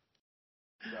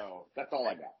 So, that's all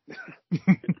I got.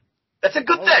 That's a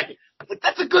good thing.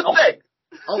 That's a good thing.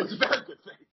 Oh, it's a very good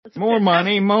thing. More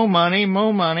money.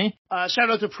 Shout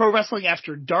out to Pro Wrestling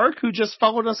After Dark, who just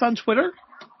followed us on Twitter.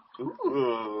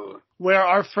 Ooh. Where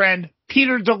our friend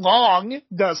Peter DeLong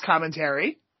does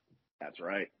commentary. That's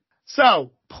right.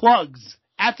 So, plugs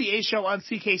at the A Show on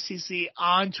CKCC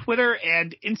on Twitter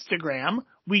and Instagram.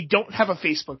 We don't have a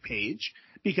Facebook page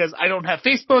because I don't have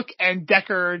Facebook and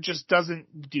Decker just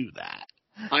doesn't do that.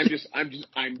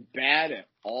 I'm bad at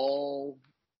all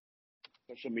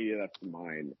social media that's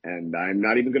mine, and I'm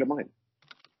not even good at mine.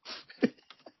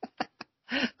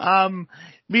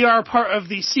 We are part of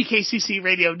the CKCC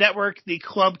Radio Network, the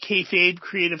Club Kayfabe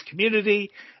creative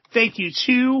community. Thank you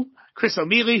to Chris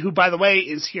O'Mealy, who, by the way,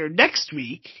 is here next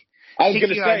week. I was going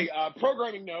to say,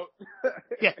 programming note.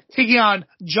 Yeah, taking on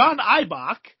John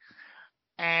Eibach,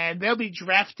 and they'll be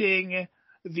drafting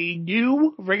the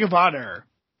new Ring of Honor.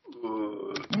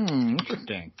 Ooh.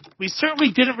 Interesting. We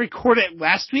certainly didn't record it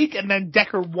last week, and then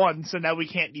Decker won, so now we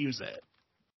can't use it.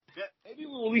 Maybe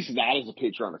we'll release that as a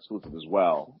Patreon exclusive as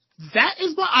well. That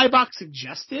is what iBox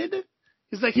suggested.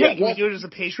 He's like, hey, Yeah, can we do it as a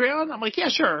Patreon? I'm like, yeah,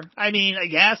 sure. I mean, I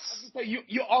guess.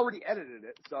 You already edited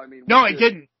it, so I mean. No, I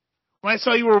didn't. When I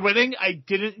saw you were winning, I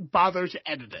didn't bother to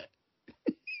edit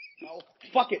it. Well,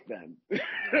 fuck it then.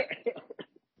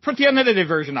 Put the unedited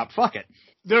version up. Fuck it.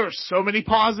 There were so many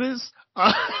pauses.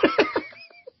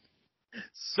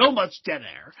 So much dead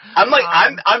air.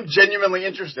 I'm genuinely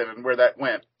interested in where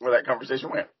that conversation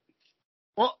went.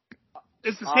 Well,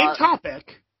 it's the same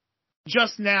topic,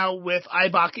 just now with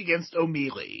Ibach against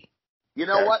O'Mealy. You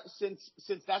know what? Since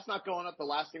that's not going up, the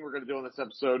last thing we're going to do on this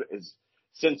episode is,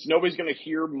 since nobody's going to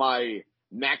hear my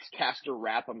Max Caster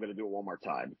rap, I'm going to do it one more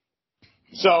time.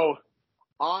 So,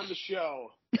 on the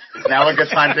show. Is now a good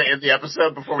time to end the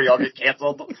episode before we all get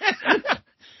canceled?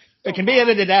 It can be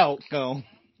edited out, so.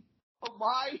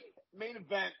 My main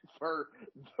event for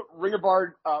Ring of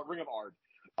Honor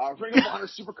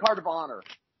Supercard of Honor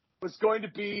was going to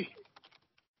be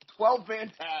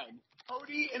 12-man tag.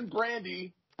 Cody and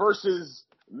Brandy versus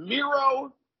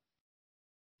Miro,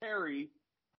 Perry,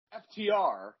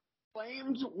 FTR,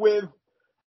 claimed with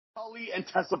Tully and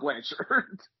Tessa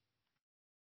Blanchard.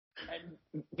 And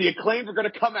the Acclaimed were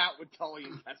going to come out with Tully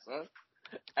and Tessa.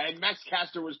 And Max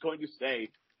Caster was going to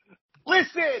say,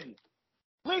 Listen!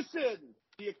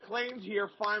 The Acclaimed here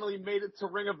finally made it to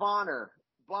Ring of Honor.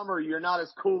 Bummer, you're not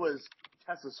as cool as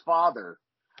Tessa's father.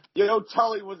 You know,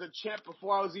 Tully was a champ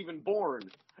before I was even born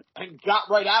and got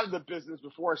right out of the business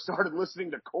before I started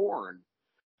listening to Korn.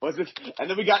 Was it? And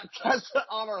then we got Tessa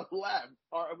on our left.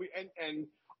 Let me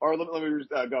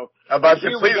go. About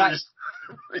to please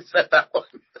reset that one.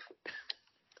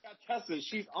 Got Tessa,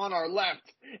 she's on our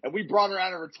left, and we brought her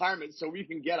out of retirement so we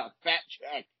can get a fat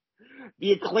check.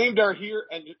 The Acclaimed are here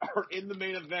and are in the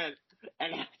main event,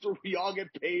 and after we all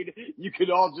get paid, you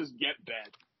can all just get bed.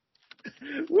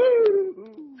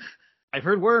 Woo! I've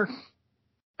heard worse.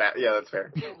 Yeah, that's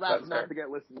fair. That's not to get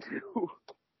listened to.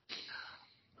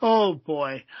 Oh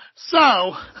boy.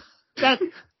 So,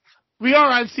 we are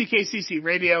on CKCC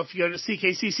Radio. If you go to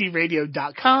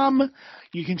ckccradio.com,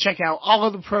 you can check out all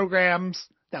of the programs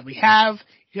that we have.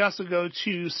 You can also go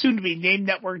to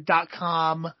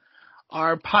soon-to-be-named-network.com,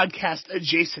 our podcast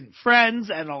Adjacent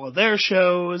Friends and all of their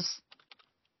shows.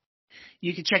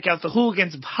 You can check out the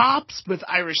Hooligans of Hops with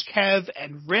Irish Kev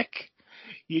and Rick.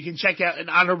 You can check out an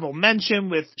honorable mention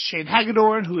with Shane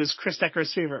Hagedorn, who is Chris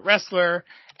Decker's favorite wrestler,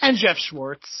 and Jeff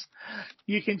Schwartz.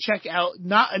 You can check out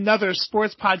Not Another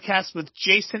Sports Podcast with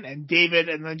Jason and David,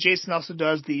 and then Jason also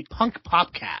does the Punk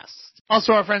Popcast.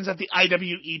 Also our friends at the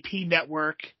IWEP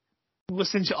Network.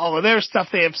 Listen to all of their stuff.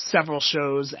 They have several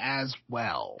shows as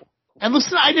well. And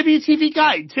listen to IWTV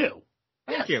Guide, too.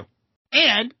 Thank you.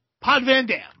 And Pod Van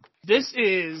Dam. This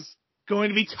is going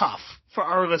to be tough for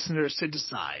our listeners to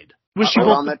decide. We're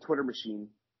on that Twitter machine.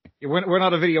 We're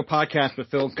not a video podcast,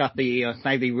 but Phil's got the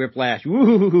Snively Whiplash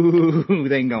woo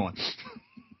thing going.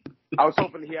 I was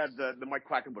hoping he had the Mike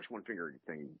Quackenbush one finger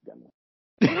thing done.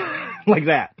 Like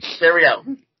that. There we go.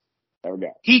 There we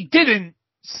go. He didn't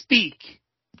speak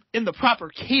in the proper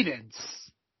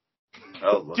cadence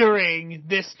during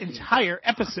this entire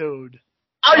episode.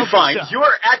 I find your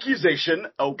accusation,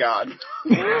 oh God.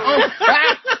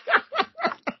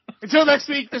 Until next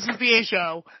week, this is the A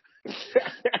Show.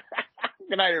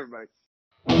 Good night, everybody.